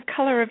the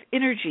color of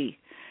energy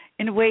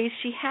in ways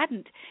she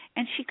hadn't,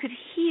 and she could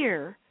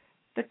hear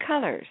the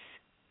colors.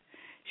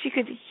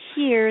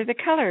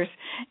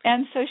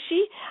 And so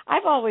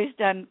I've always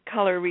done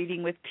color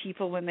reading with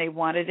people when they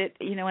wanted it,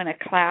 in a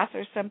class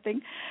or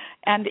something.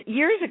 And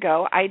years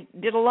ago, I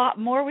did a lot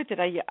more with it.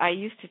 I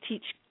used to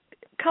teach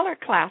color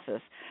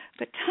classes.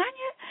 But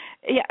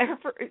Tanya,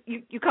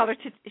 you call her,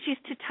 she's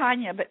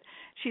Titania, but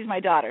she's my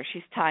daughter.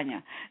 She's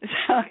Tanya.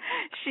 So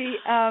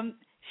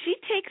she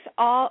takes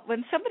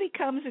when somebody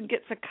comes and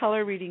gets a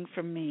color reading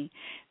from me,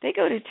 they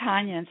go to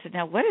Tanya and say,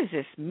 now, what does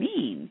this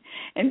mean?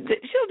 And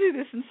she'll do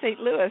this in St.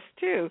 Louis,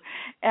 too.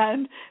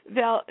 And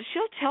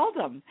she'll tell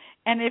them.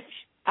 And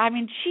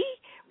when she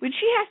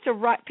has to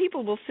write,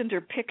 people will send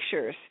her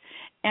pictures.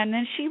 And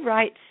then she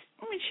writes,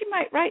 she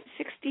might write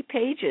 60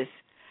 pages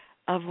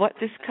of what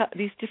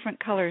these different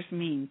colors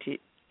mean to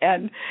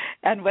and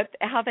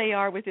how they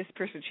are with this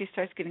person. She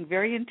starts getting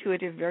very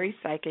intuitive, very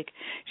psychic.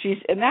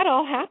 And that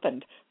all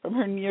happened from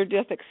her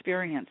near-death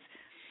experience.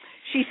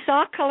 She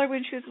saw color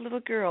when she was a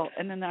little girl,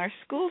 and in our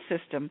school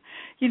system,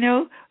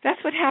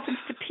 that's what happens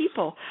to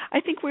people.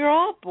 I think we're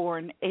all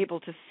born able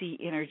to see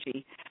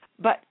energy.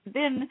 But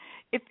then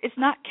if it's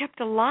not kept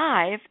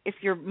alive, if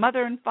your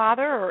mother and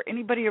father or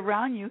anybody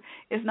around you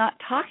is not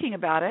talking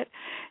about it,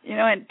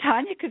 and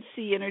Tanya could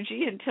see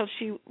energy until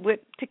she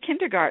went to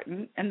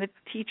kindergarten, and the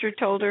teacher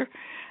told her,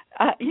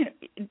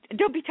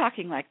 don't be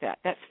talking like that.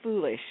 That's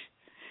foolish.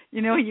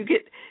 You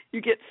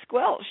get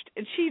squelched.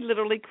 And she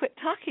literally quit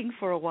talking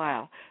for a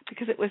while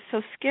because it was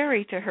so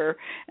scary to her,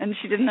 and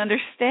she didn't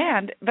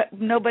understand, but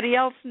nobody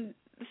else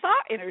saw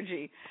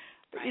energy.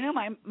 But,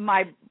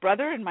 my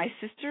brother and my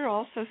sister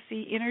also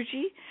see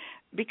energy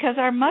because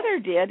our mother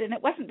did, and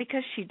it wasn't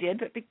because she did,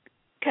 but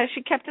because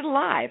she kept it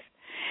alive.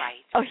 Right.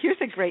 Oh, here's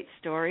a great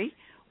story.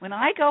 When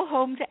I go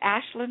home to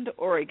Ashland,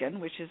 Oregon,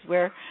 which is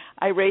where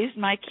I raised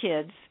my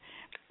kids,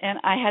 and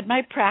I had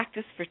my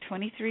practice for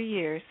 23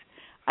 years,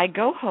 I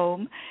go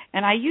home,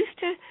 and I used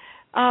to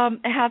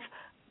have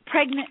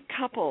pregnant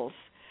couples,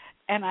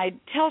 and I'd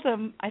tell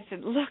them, I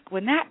said, look,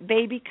 when that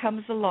baby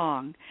comes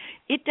along,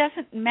 it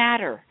doesn't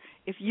matter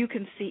if you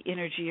can see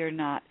energy or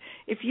not.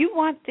 If you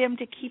want them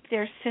to keep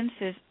their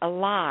senses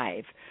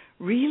alive,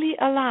 really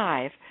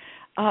alive,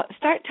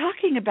 start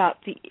talking about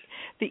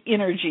the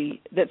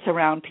energy that's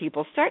around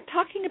people. Start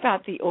talking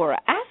about the aura.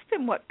 Ask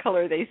them what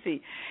color they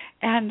see.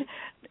 And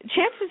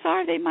chances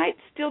are they might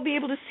still be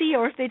able to see,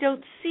 or if they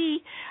don't see,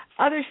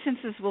 other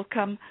senses will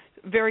come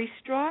very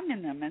strong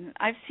in them. And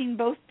I've seen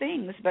both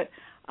things, but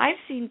I've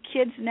seen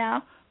kids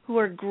now who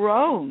are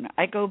grown.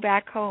 I go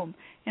back home,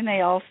 and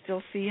they all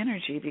still see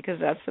energy because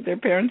that's what their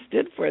parents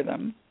did for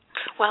them.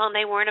 Well, and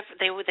they weren't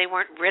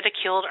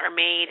ridiculed or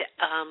made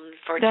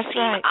for it to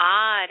seem right.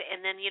 odd.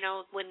 And then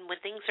when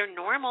things are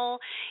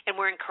normal and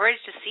we're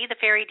encouraged to see the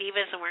fairy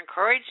divas and we're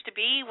encouraged to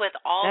be with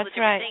all that's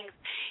the different right. things,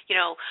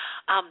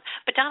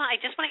 But Donna, I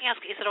just want to ask: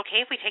 is it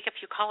okay if we take a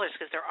few callers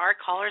because there are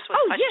callers with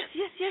questions?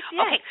 Yes.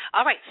 Okay,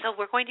 all right. So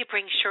we're going to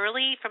bring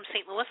Shirley from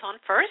St. Louis on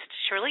first.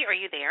 Shirley, are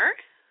you there?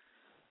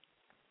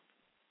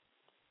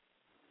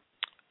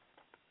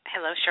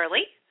 Hello,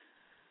 Shirley.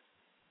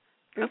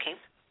 Okay.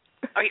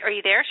 Are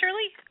you there,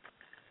 Shirley?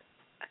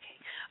 Okay.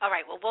 All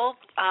right. Well,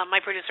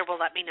 my producer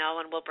will let me know,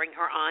 and we'll bring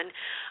her on.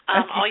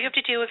 Okay. All you have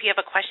to do if you have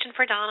a question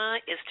for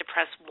Donna is to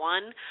press 1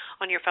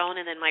 on your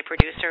phone, and then my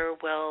producer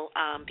will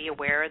be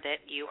aware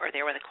that you are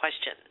there with a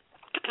question.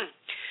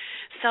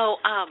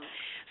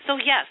 So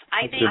yes,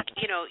 I think,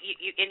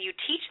 you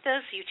teach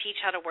this. You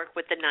teach how to work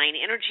with the 9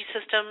 energy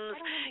systems.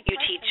 You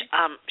teach,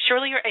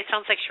 Shirley, it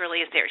sounds like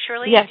Shirley is there.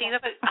 Shirley, yes. Do you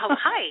have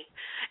hi.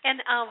 And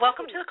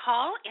welcome to the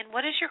call. And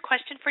what is your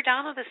question for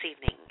Donna this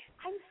evening?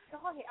 I'm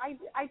sorry.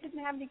 I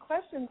didn't have any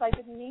questions. I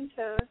didn't mean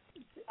to.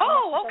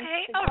 Oh,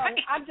 okay. All right.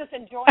 I'm just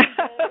enjoying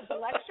the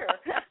lecture.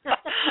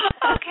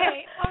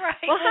 Okay. All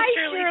right. Well, hi,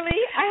 Shirley.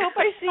 I hope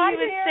I see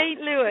you in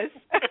St. Louis.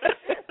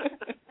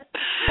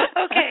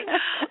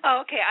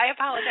 Okay. I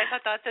apologize. I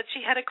thought that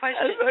she had a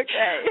question. That's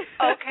okay.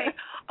 Okay.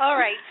 All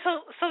right.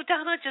 So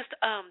Donna, just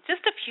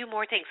a few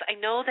more things. I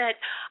know that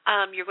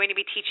you're going to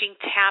be teaching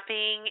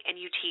tapping, and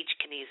you teach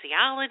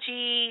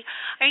kinesiology.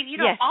 I mean,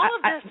 yes, all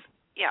of this.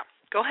 Yeah.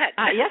 Go ahead.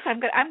 Yes, I'm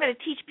going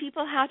to teach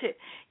people how to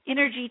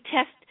energy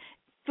test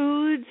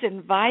foods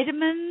and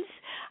vitamins.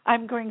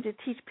 I'm going to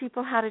teach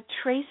people how to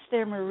trace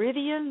their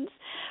meridians,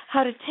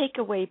 how to take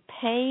away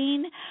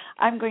pain.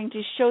 I'm going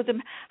to show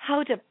them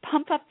how to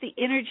pump up the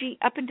energy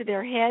up into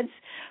their heads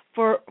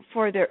so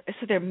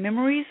their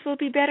memories will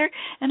be better.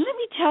 And let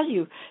me tell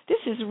you, this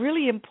is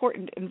really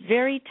important and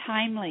very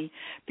timely,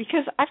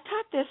 because I've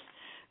taught this,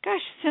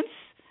 since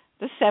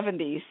the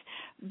 70s.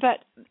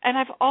 And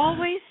I've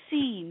always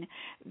seen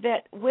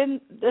that when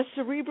the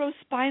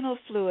cerebrospinal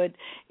fluid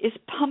is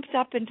pumped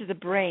up into the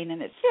brain,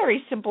 and it's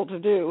very simple to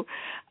do,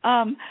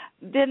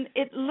 then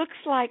it looks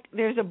like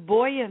there's a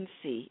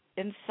buoyancy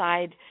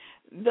inside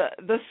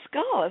the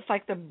skull. It's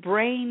like the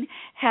brain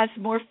has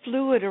more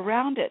fluid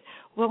around it.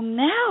 Well,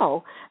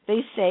 now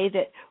they say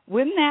that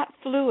when that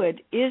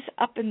fluid is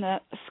up in the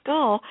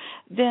skull,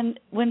 then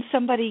when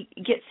somebody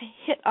gets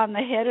hit on the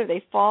head or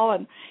they fall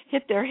and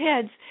hit their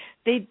heads,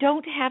 they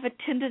don't have a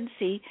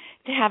tendency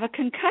to have a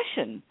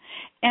concussion.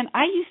 And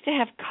I used to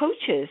have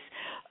coaches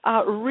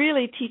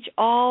really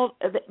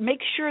make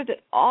sure that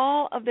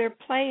all of their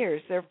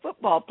players, their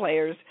football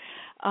players,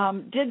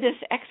 did this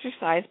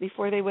exercise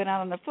before they went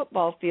out on the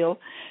football field,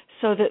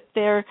 so that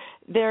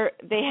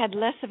they had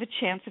less of a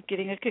chance of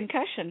getting a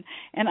concussion.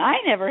 And I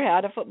never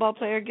had a football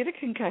player get a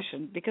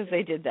concussion because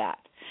they did that.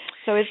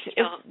 So it's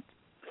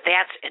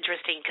that's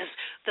interesting, because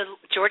the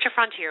Georgia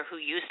Frontier, who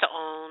used to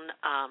own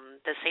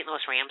the St.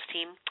 Louis Rams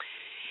team,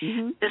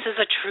 this is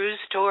a true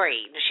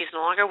story. She's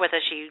no longer with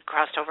us. She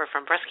crossed over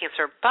from breast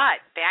cancer.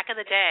 But back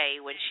in the day,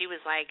 when she was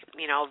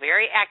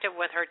very active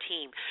with her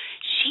team,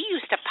 she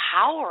used to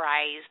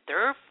powerize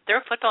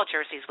their football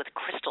jerseys with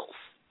crystals.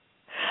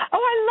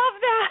 Oh, I love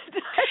that.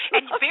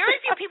 And very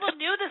few people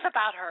knew this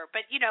about her,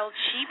 but she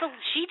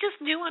just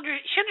she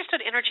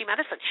understood energy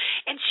medicine,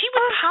 and she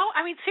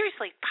would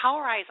seriously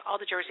powerize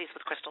all the jerseys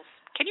with crystals.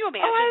 Can you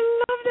imagine? Oh, I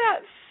love that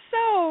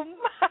so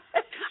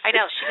much. I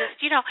know, she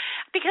just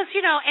because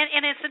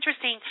and it's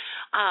interesting.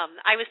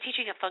 I was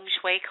teaching a feng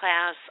shui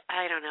class.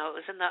 I don't know,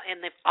 it was in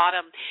the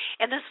autumn,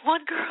 and this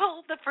one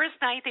girl, the first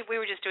night that we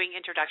were just doing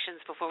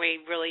introductions before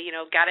we really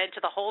got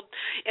into the whole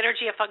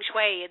energy of feng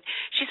shui, and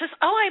she says,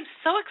 "Oh, I'm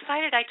so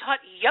excited! I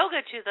taught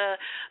yoga to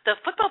the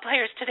football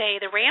players today,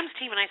 the Rams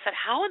team." And I said,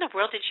 "How in the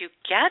world did you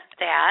get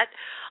that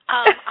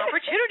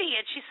opportunity?"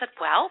 And she said,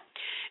 "Well,"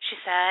 she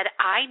said,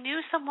 "I knew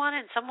someone,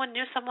 and someone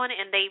knew someone,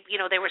 and they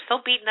were so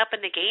beaten up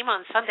in the game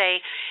on Sunday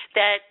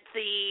that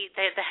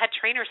the head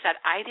trainer said,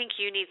 I think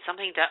you need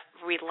something to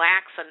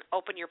relax and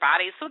open your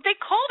body." So they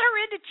called her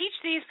in to teach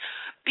these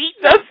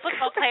beaten up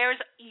football players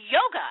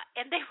yoga,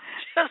 and they were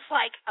just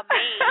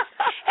amazed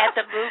at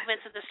the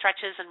movements and the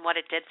stretches and what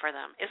it did for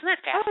them. Isn't that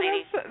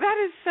fascinating? Oh, that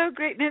is so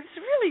great, and it's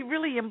really,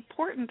 really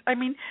important. I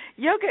mean,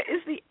 yoga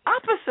is the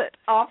opposite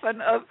often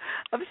of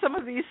some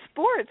of these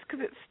sports, because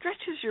it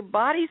stretches your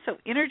body so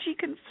energy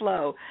can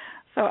flow.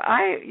 So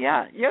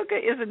yoga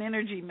is an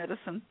energy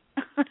medicine.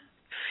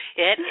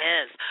 It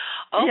is.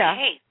 Okay,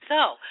 yeah.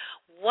 So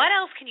what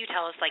else can you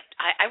tell us?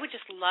 I would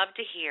just love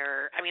to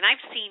hear. I mean, I've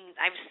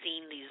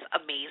seen these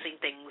amazing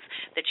things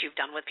that you've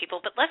done with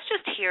people, but let's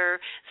just hear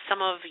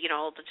some of,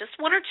 just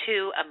one or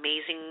two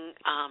amazing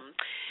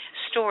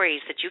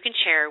stories that you can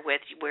share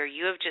with where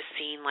you have just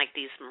seen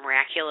these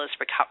miraculous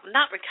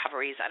not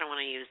recoveries. I don't want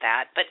to use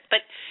that, but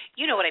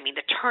you know what I mean,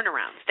 the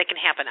turnarounds that can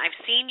happen. I've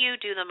seen you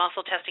do the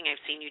muscle testing.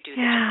 I've seen you do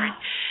the different,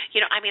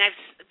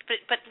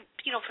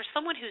 for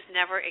someone who's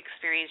never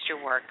experienced your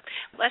work,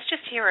 let's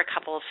just hear a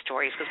couple of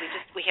stories, because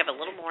we have a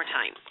little more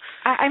time.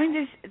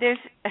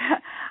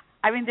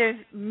 There's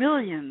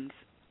millions,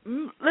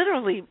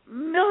 literally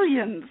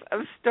millions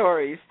of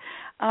stories.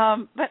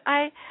 But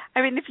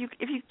if you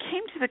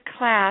came to the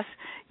class,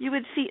 you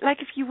would see,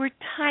 if you were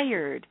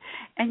tired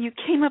and you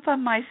came up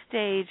on my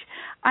stage,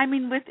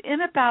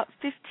 within about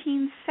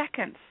 15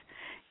 seconds,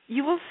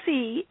 you will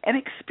see and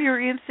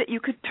experience that you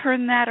could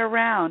turn that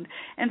around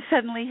and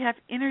suddenly have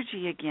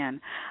energy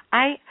again.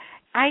 I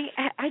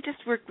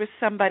just worked with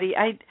somebody.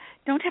 I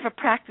don't have a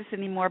practice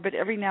anymore, but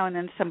every now and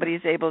then somebody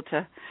is able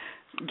to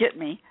get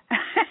me.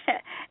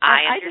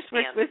 I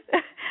understand.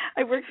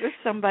 I worked with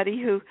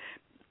somebody who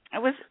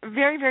was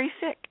very, very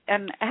sick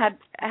and had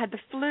the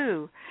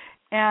flu,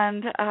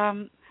 and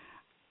I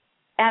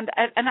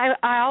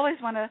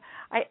always want to.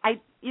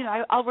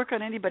 I'll work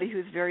on anybody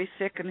who's very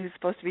sick and who's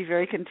supposed to be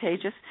very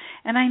contagious.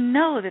 And I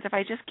know that if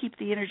I just keep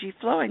the energy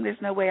flowing,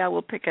 there's no way I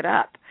will pick it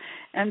up.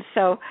 And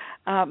so,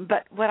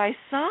 but what I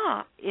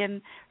saw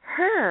in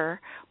her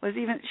was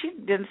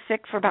she'd been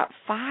sick for about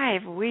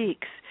 5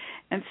 weeks,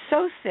 and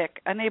so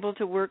sick, unable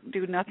to work,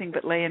 do nothing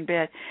but lay in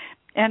bed.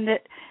 And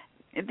that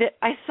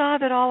I saw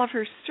that all of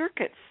her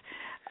circuits,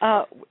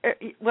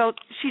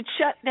 she'd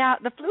shut down,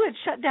 the flu had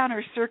shut down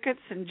her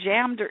circuits and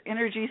jammed her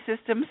energy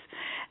systems.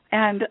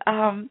 And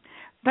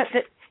but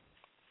that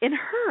in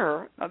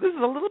her, this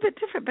is a little bit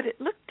different, but it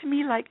looked to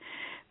me like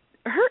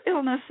her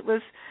illness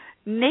was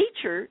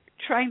nature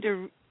trying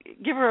to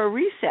give her a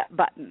reset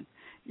button.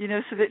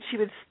 so that she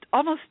would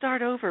almost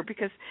start over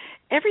because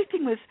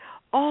everything was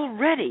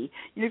already,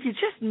 if you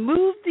just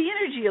moved the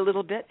energy a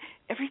little bit,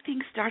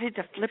 everything started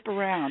to flip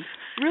around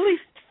really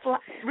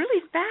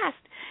fast.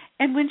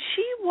 And when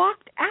she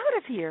walked out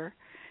of here,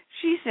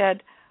 she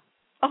said,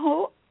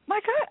 "Oh my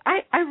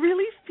God, I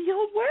really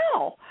feel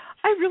well.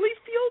 I really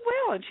feel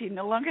well." And she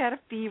no longer had a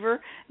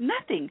fever,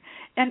 nothing.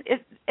 And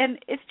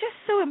it's just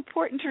so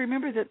important to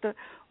remember that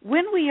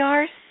when we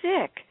are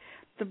sick,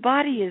 the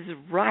body is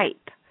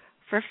ripe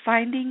for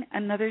finding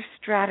another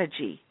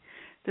strategy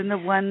than the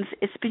ones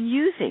it's been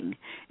using.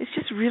 It's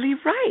just really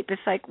ripe.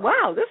 It's like,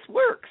 wow, this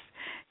works.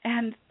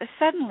 And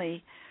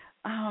suddenly,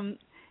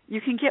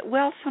 you can get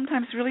well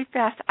sometimes really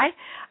fast.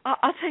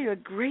 I'll tell you a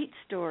great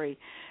story.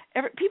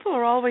 People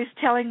are always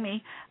telling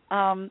me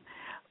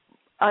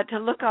to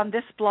look on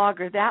this blog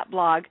or that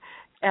blog.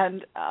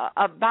 And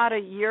about a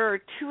year or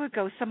two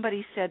ago,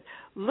 somebody said,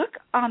 look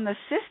on the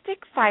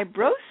cystic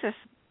fibrosis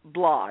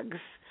blogs,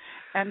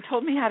 and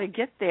told me how to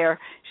get there.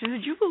 She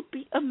said, you will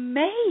be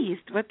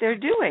amazed what they're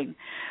doing.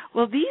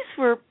 Well, these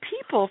were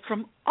people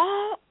from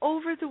all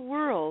over the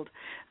world.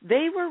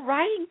 They were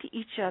writing to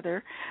each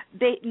other.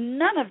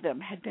 None of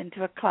them had been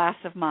to a class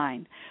of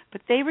mine,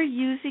 but they were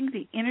using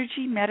the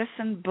energy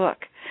medicine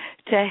book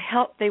to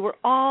help. They were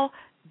all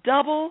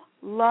double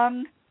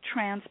lung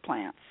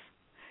transplants.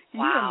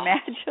 Can you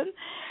imagine?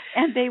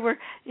 And they were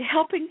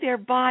helping their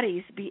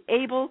bodies be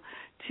able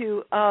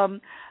to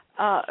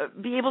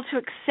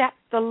accept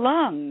the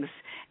lungs.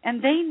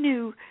 And they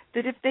knew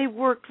that if they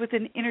worked with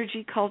an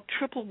energy called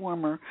triple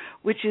warmer,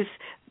 which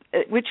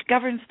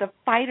governs the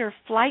fight or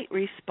flight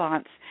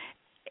response,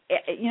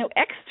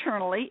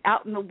 externally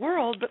out in the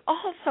world, but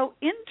also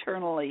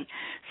internally,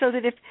 so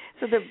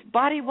the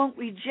body won't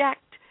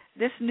reject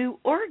this new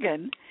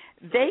organ,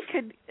 they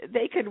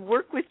could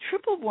work with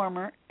triple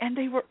warmer, and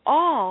they were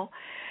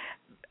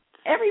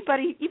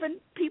everybody, even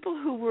people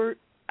who were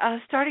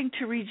starting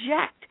to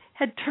reject,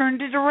 had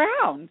turned it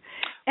around,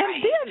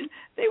 and then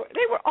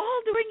they were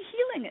all doing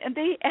healing, and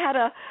they had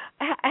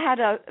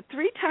a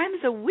 3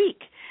 times a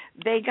week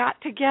they got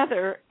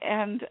together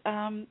and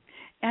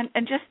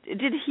just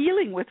did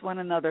healing with one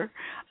another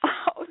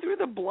through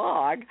the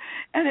blog,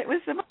 and it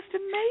was the most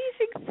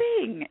amazing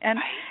thing,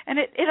 and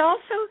it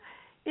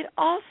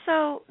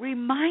also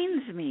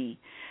reminds me,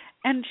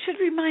 and should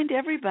remind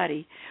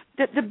everybody,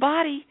 that the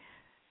body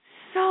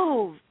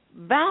so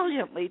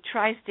valiantly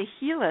tries to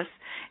heal us.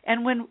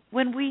 And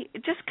when we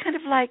just kind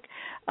of like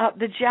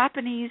the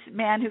Japanese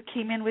man who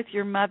came in with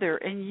your mother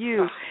and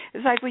you,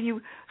 it's like when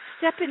you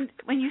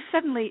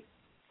suddenly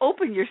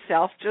open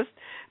yourself, just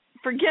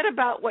forget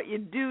about what you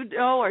do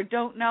know or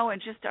don't know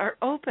and just are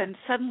open,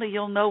 suddenly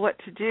you'll know what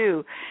to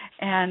do.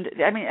 And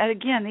I mean,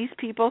 again, these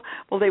people,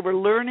 well, they were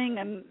learning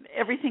and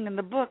everything in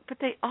the book, but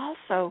they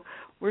also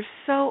were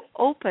so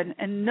open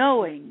and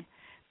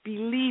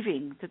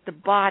believing that the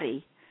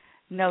body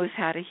knows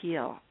how to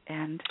heal.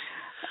 And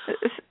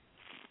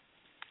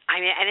I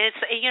mean, and it's,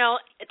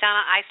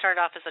 Donna, I started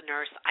off as a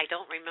nurse. I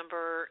don't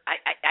remember,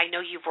 I know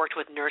you've worked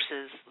with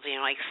nurses,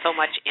 like so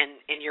much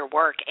in your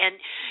work. And,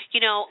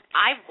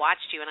 I've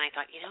watched you and I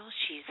thought,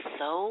 she's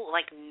so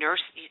like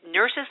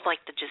nurses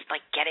like to just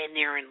like get in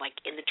there and like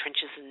in the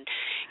trenches and,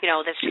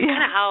 that's just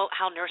kind of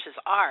how nurses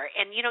are.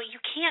 And,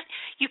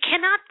 you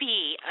cannot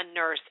be a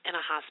nurse in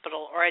a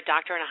hospital or a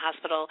doctor in a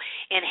hospital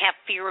and have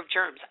fear of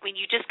germs. I mean,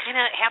 you just kind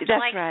of have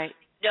to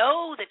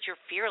know that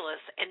you're fearless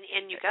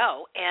and you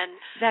go. And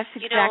that's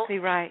exactly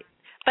right.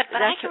 But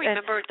I can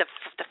remember the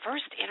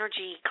first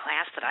energy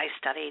class that I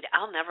studied.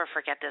 I'll never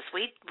forget this.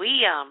 We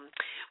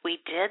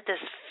did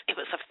this. It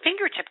was a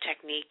fingertip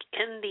technique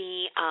in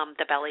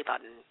the belly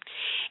button,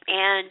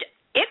 and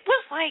it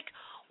was like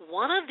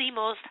one of the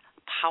most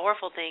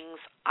powerful things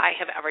I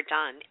have ever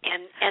done.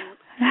 And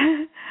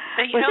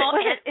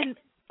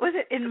Was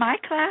it in my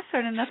class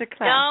or in another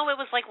class? No, it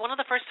was like one of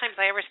the first times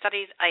I ever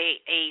studied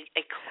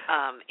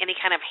any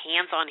kind of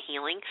hands-on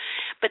healing.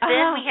 But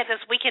then we had this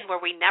weekend where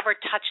we never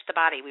touched the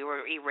body. We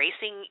were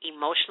erasing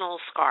emotional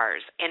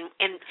scars. And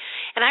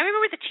I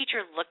remember the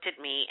teacher looked at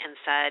me and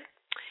said,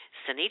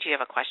 "Cindy, do you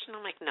have a question?"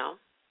 I'm like, "No."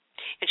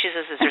 And she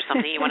says, "Is there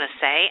something you want to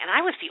say?" And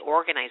I was the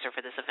organizer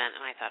for this event,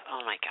 and I thought,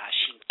 oh, my gosh,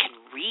 she can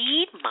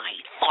read my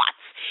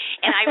thoughts.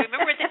 And I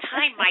remember at the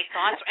time my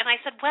thoughts, and I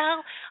said,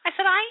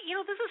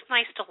 this is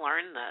nice to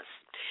learn this.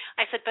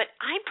 I said, but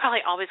I'm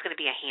probably always going to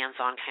be a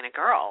hands-on kind of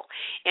girl.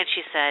 And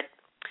she said,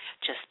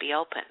 just be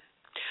open.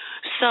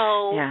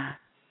 So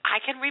I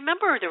can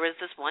remember there was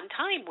this one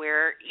time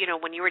where,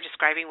 when you were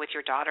describing with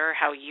your daughter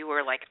how you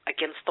were like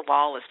against the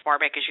wall as far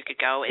back as you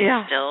could go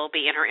and still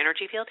be in her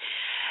energy field.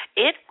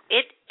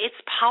 It's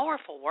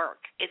powerful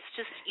work. It's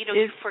just, you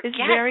forget.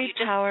 It's very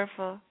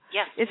powerful.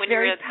 Yes, it's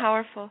very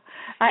powerful.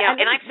 Yeah,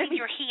 and I've seen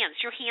your hands.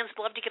 Your hands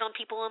love to get on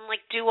people and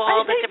like do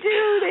all the. They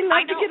do. They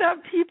love to get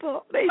on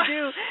people. They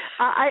do.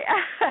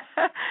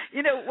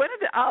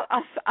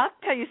 I'll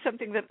tell you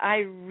something that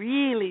I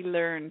really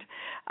learned.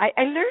 I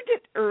learned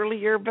it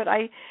earlier, but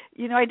I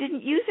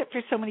didn't use it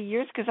for so many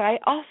years because I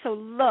also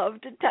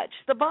love to touch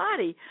the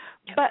body.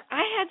 But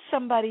I had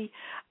somebody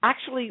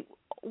actually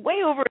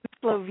way over in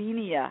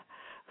Slovenia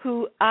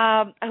who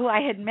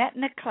I had met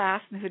in a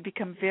class and who had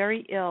become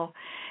very ill.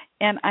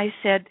 And I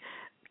said,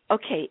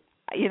 okay,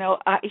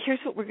 here's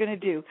what we're going to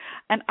do.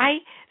 And I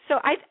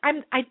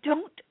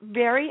don't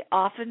very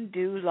often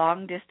do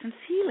long distance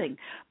healing,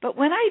 but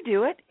when I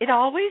do it, it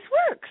always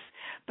works.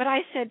 But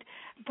I said,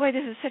 boy,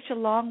 this is such a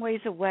long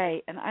ways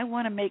away, and I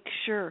want to make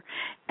sure.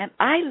 And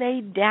I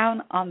laid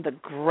down on the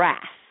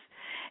grass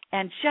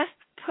and just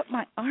put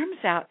my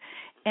arms out,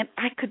 and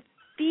I could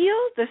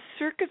feel the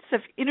circuits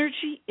of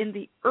energy in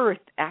the earth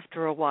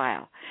after a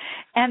while.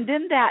 And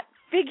then that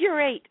figure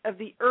eight of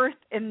the earth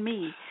and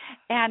me,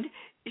 and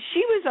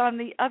she was on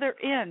the other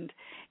end.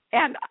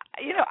 And,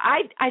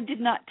 I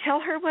did not tell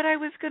her what I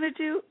was going to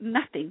do,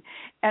 nothing.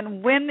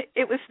 And when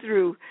it was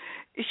through,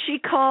 she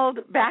called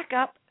back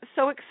up,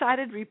 so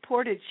excited,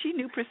 reported. She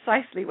knew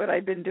precisely what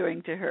I'd been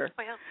doing to her.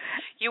 Well,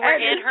 you were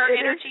in her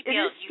energy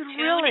field. You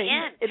tuned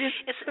in.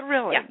 It's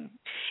thrilling. Yeah.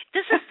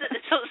 This is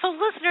so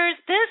listeners.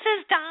 This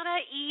is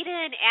Donna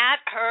Eden at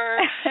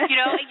her.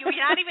 You're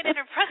not even in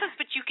her presence,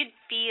 but you can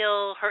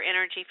feel her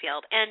energy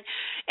field. And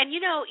you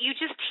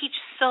just teach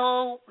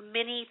so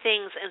many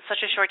things in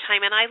such a short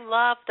time. And I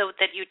love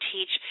that you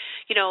teach.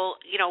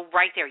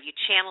 Right there. You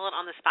channel it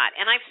on the spot.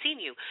 And I've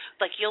seen you.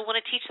 Like you'll want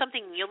to teach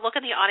something. You'll look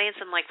in the audience,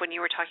 and like when you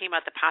were talking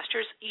about the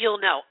postures, you'll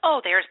know.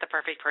 Oh, there's the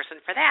perfect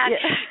person for that. Yeah.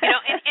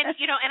 And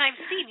I've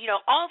seen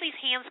all these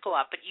hands go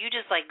up, but you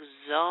just like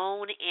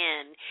zone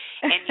in,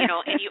 and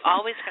and you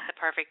always get the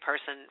perfect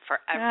person for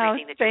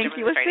everything that you're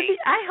demonstrating. Thank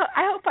you.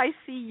 I hope I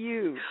see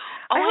you.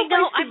 Oh, I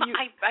know. I'm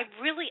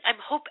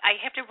hope I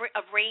have to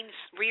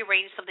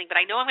rearrange something, but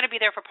I know I'm going to be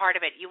there for part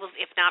of it. You will,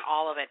 if not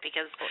all of it,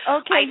 because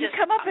you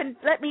come up and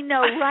let me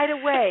know right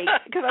away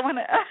because I want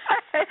to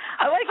get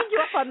you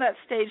up on that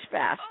stage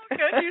fast. Oh,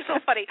 good. You're so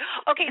funny.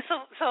 Okay,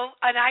 so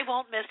and I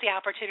won't miss the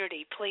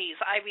opportunity, please.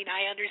 I mean,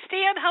 I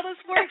understand how this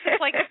works. It's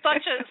like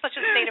such a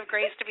state of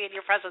grace to be in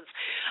your presence.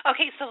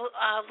 Okay, so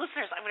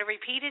listeners, I'm going to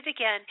repeat it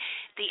again.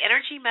 The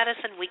Energy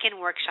Medicine Weekend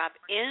Workshop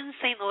in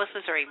St. Louis,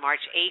 Missouri,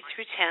 March 8th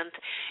through 10th.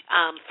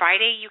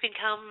 Friday you can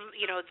come,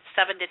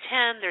 7 to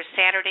 10. There's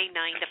Saturday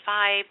 9 to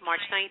 5,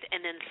 March 9th,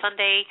 and then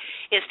Sunday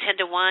is 10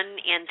 to 1,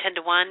 and 10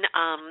 to 1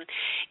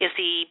 is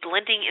the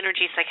Blending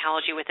Energy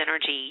Psychology with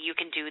Energy. You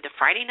can do the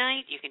Friday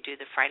night, you can do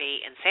the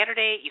Friday and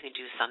Saturday, you can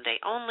do Sunday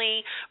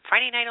only,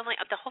 Friday night only.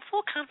 The whole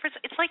full conference,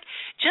 it's like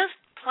just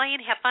play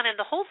and have fun, and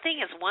the whole thing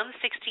is $169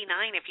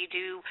 if you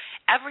do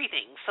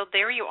everything. So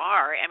there you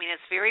are. I mean,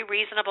 it's very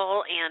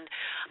reasonable, and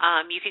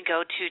you can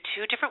go to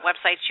two different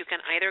websites. You can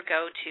either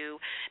go to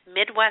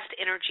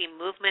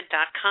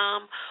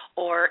MidwestEnergyMovement.com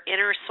or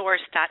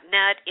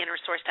InnerSource.net.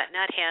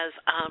 InnerSource.net has,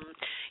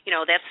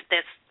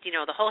 that's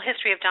the whole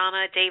history of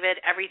Donna, David,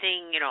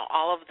 everything,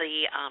 all of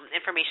the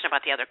information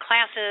about the other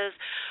classes.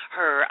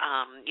 Her,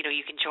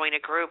 you can join a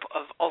group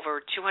of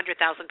over 200,000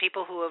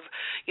 people who have,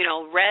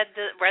 read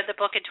the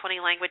book in 20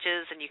 languages,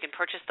 and you can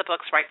purchase the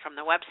books right from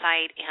the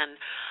website. And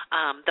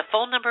the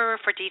phone number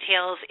for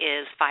details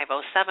is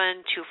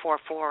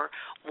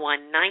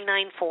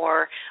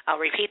 507-244-1994. I'll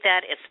repeat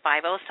that. It's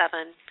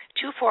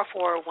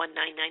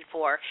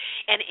 507-244-1994.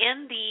 And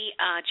in the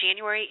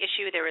January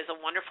issue, there is a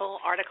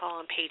wonderful article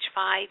on page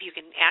 5. You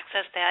can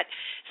access that,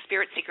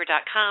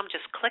 spiritseeker.com.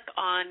 Just click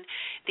on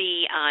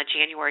the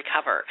January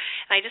cover.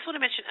 And I just want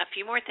to mention a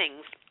few more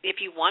things. If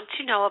you want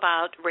to know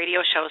about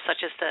radio shows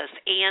such as this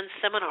and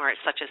seminars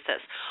such as this,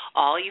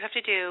 all you have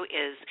to do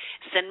is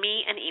send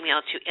me an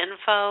email to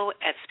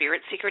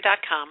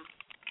info@spiritseeker.com.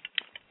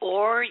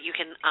 Or you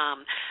can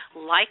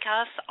like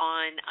us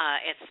on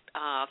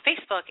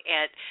Facebook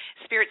at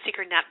Spirit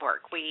Seeker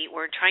Network.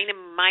 We're trying to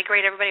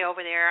migrate everybody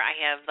over there. I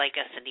have like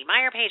a Cindy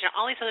Meyer page and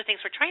all these other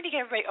things. We're trying to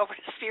get everybody over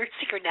to Spirit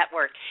Seeker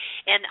Network.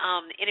 And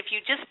if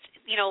you just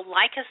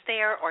like us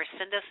there or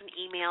send us an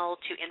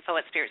email to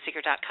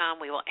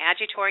info@spiritseeker.com, we will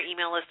add you to our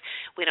email list.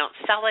 We don't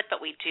sell it,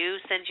 but we do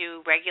send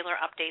you regular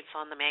updates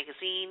on the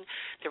magazine,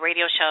 the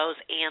radio shows,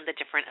 and the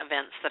different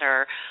events that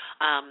are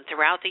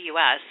throughout the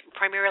U.S.,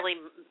 primarily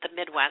the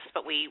Midwest.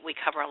 But we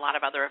cover a lot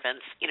of other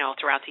events,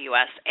 throughout the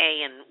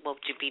USA, and we'll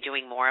be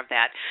doing more of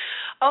that.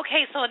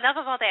 Okay, so enough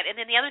of all that. And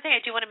then the other thing I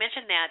do want to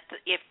mention that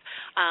if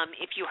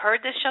you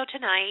heard this show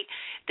tonight,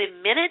 the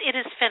minute it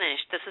is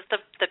finished, this is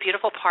the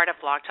beautiful part of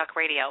Blog Talk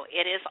Radio,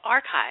 it is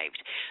archived.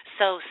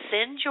 So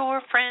send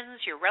your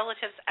friends, your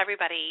relatives,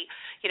 everybody,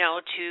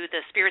 to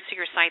the Spirit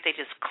Seeker site. They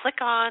just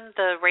click on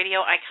the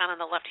radio icon in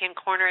the left-hand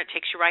corner. It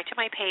takes you right to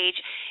my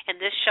page, and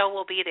this show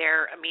will be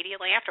there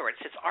immediately afterwards.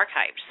 It's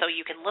archived, so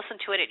you can listen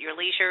to it at your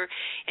leisure.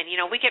 And,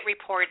 we get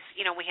reports,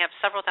 we have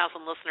several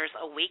thousand listeners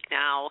a week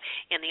now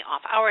in the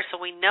off hours, so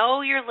we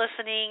know you're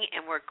listening,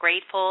 and we're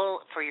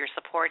grateful for your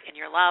support and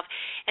your love.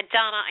 And,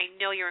 Donna, I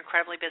know you're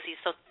incredibly busy,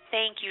 so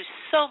thank you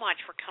so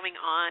much for coming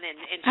on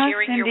and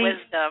sharing your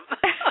wisdom.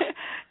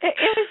 It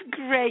was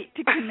great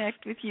to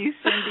connect with you,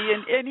 Cindy,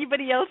 and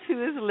anybody else who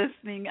is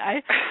listening.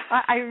 I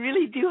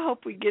really do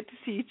hope we get to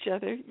see each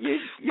other. You're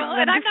well,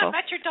 wonderful. And I've not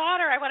met your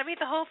daughter. I want to meet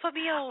the whole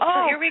famille.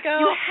 Oh, so here we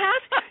go.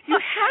 You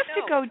have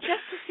to go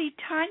just to see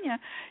Tanya.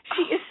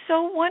 She is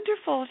so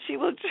wonderful. She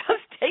will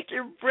just take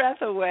your breath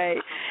away.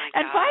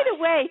 And by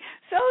the way,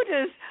 so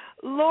does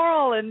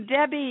Laurel and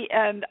Debbie,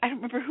 and I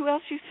don't remember who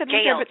else you said was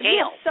there, but we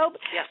have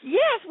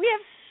yes, we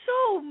have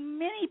so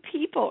many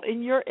people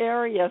in your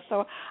area,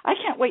 so I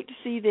can't wait to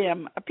see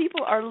them.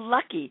 People are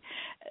lucky.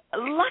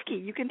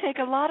 You can take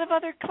a lot of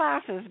other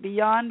classes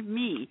beyond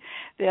me.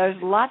 There's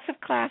lots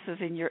of classes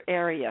in your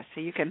area,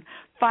 so you can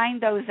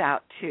find those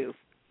out too.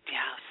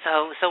 Yeah,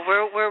 so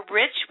we're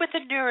rich with the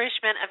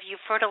nourishment of you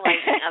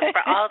fertilizing us for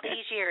all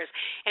these years,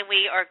 and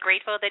we are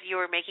grateful that you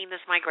are making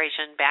this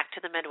migration back to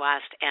the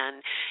Midwest.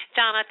 And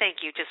Donna, thank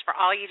you just for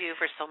all you do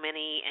for so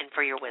many and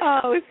for your wisdom.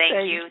 Oh,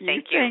 thank you.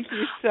 Thank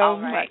you so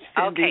much,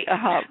 Cindy.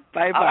 Okay.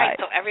 Bye-bye. All right,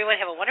 so everyone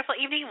have a wonderful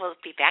evening. We'll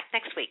be back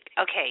next week.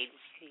 Okay,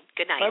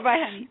 good night.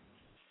 Bye-bye, honey.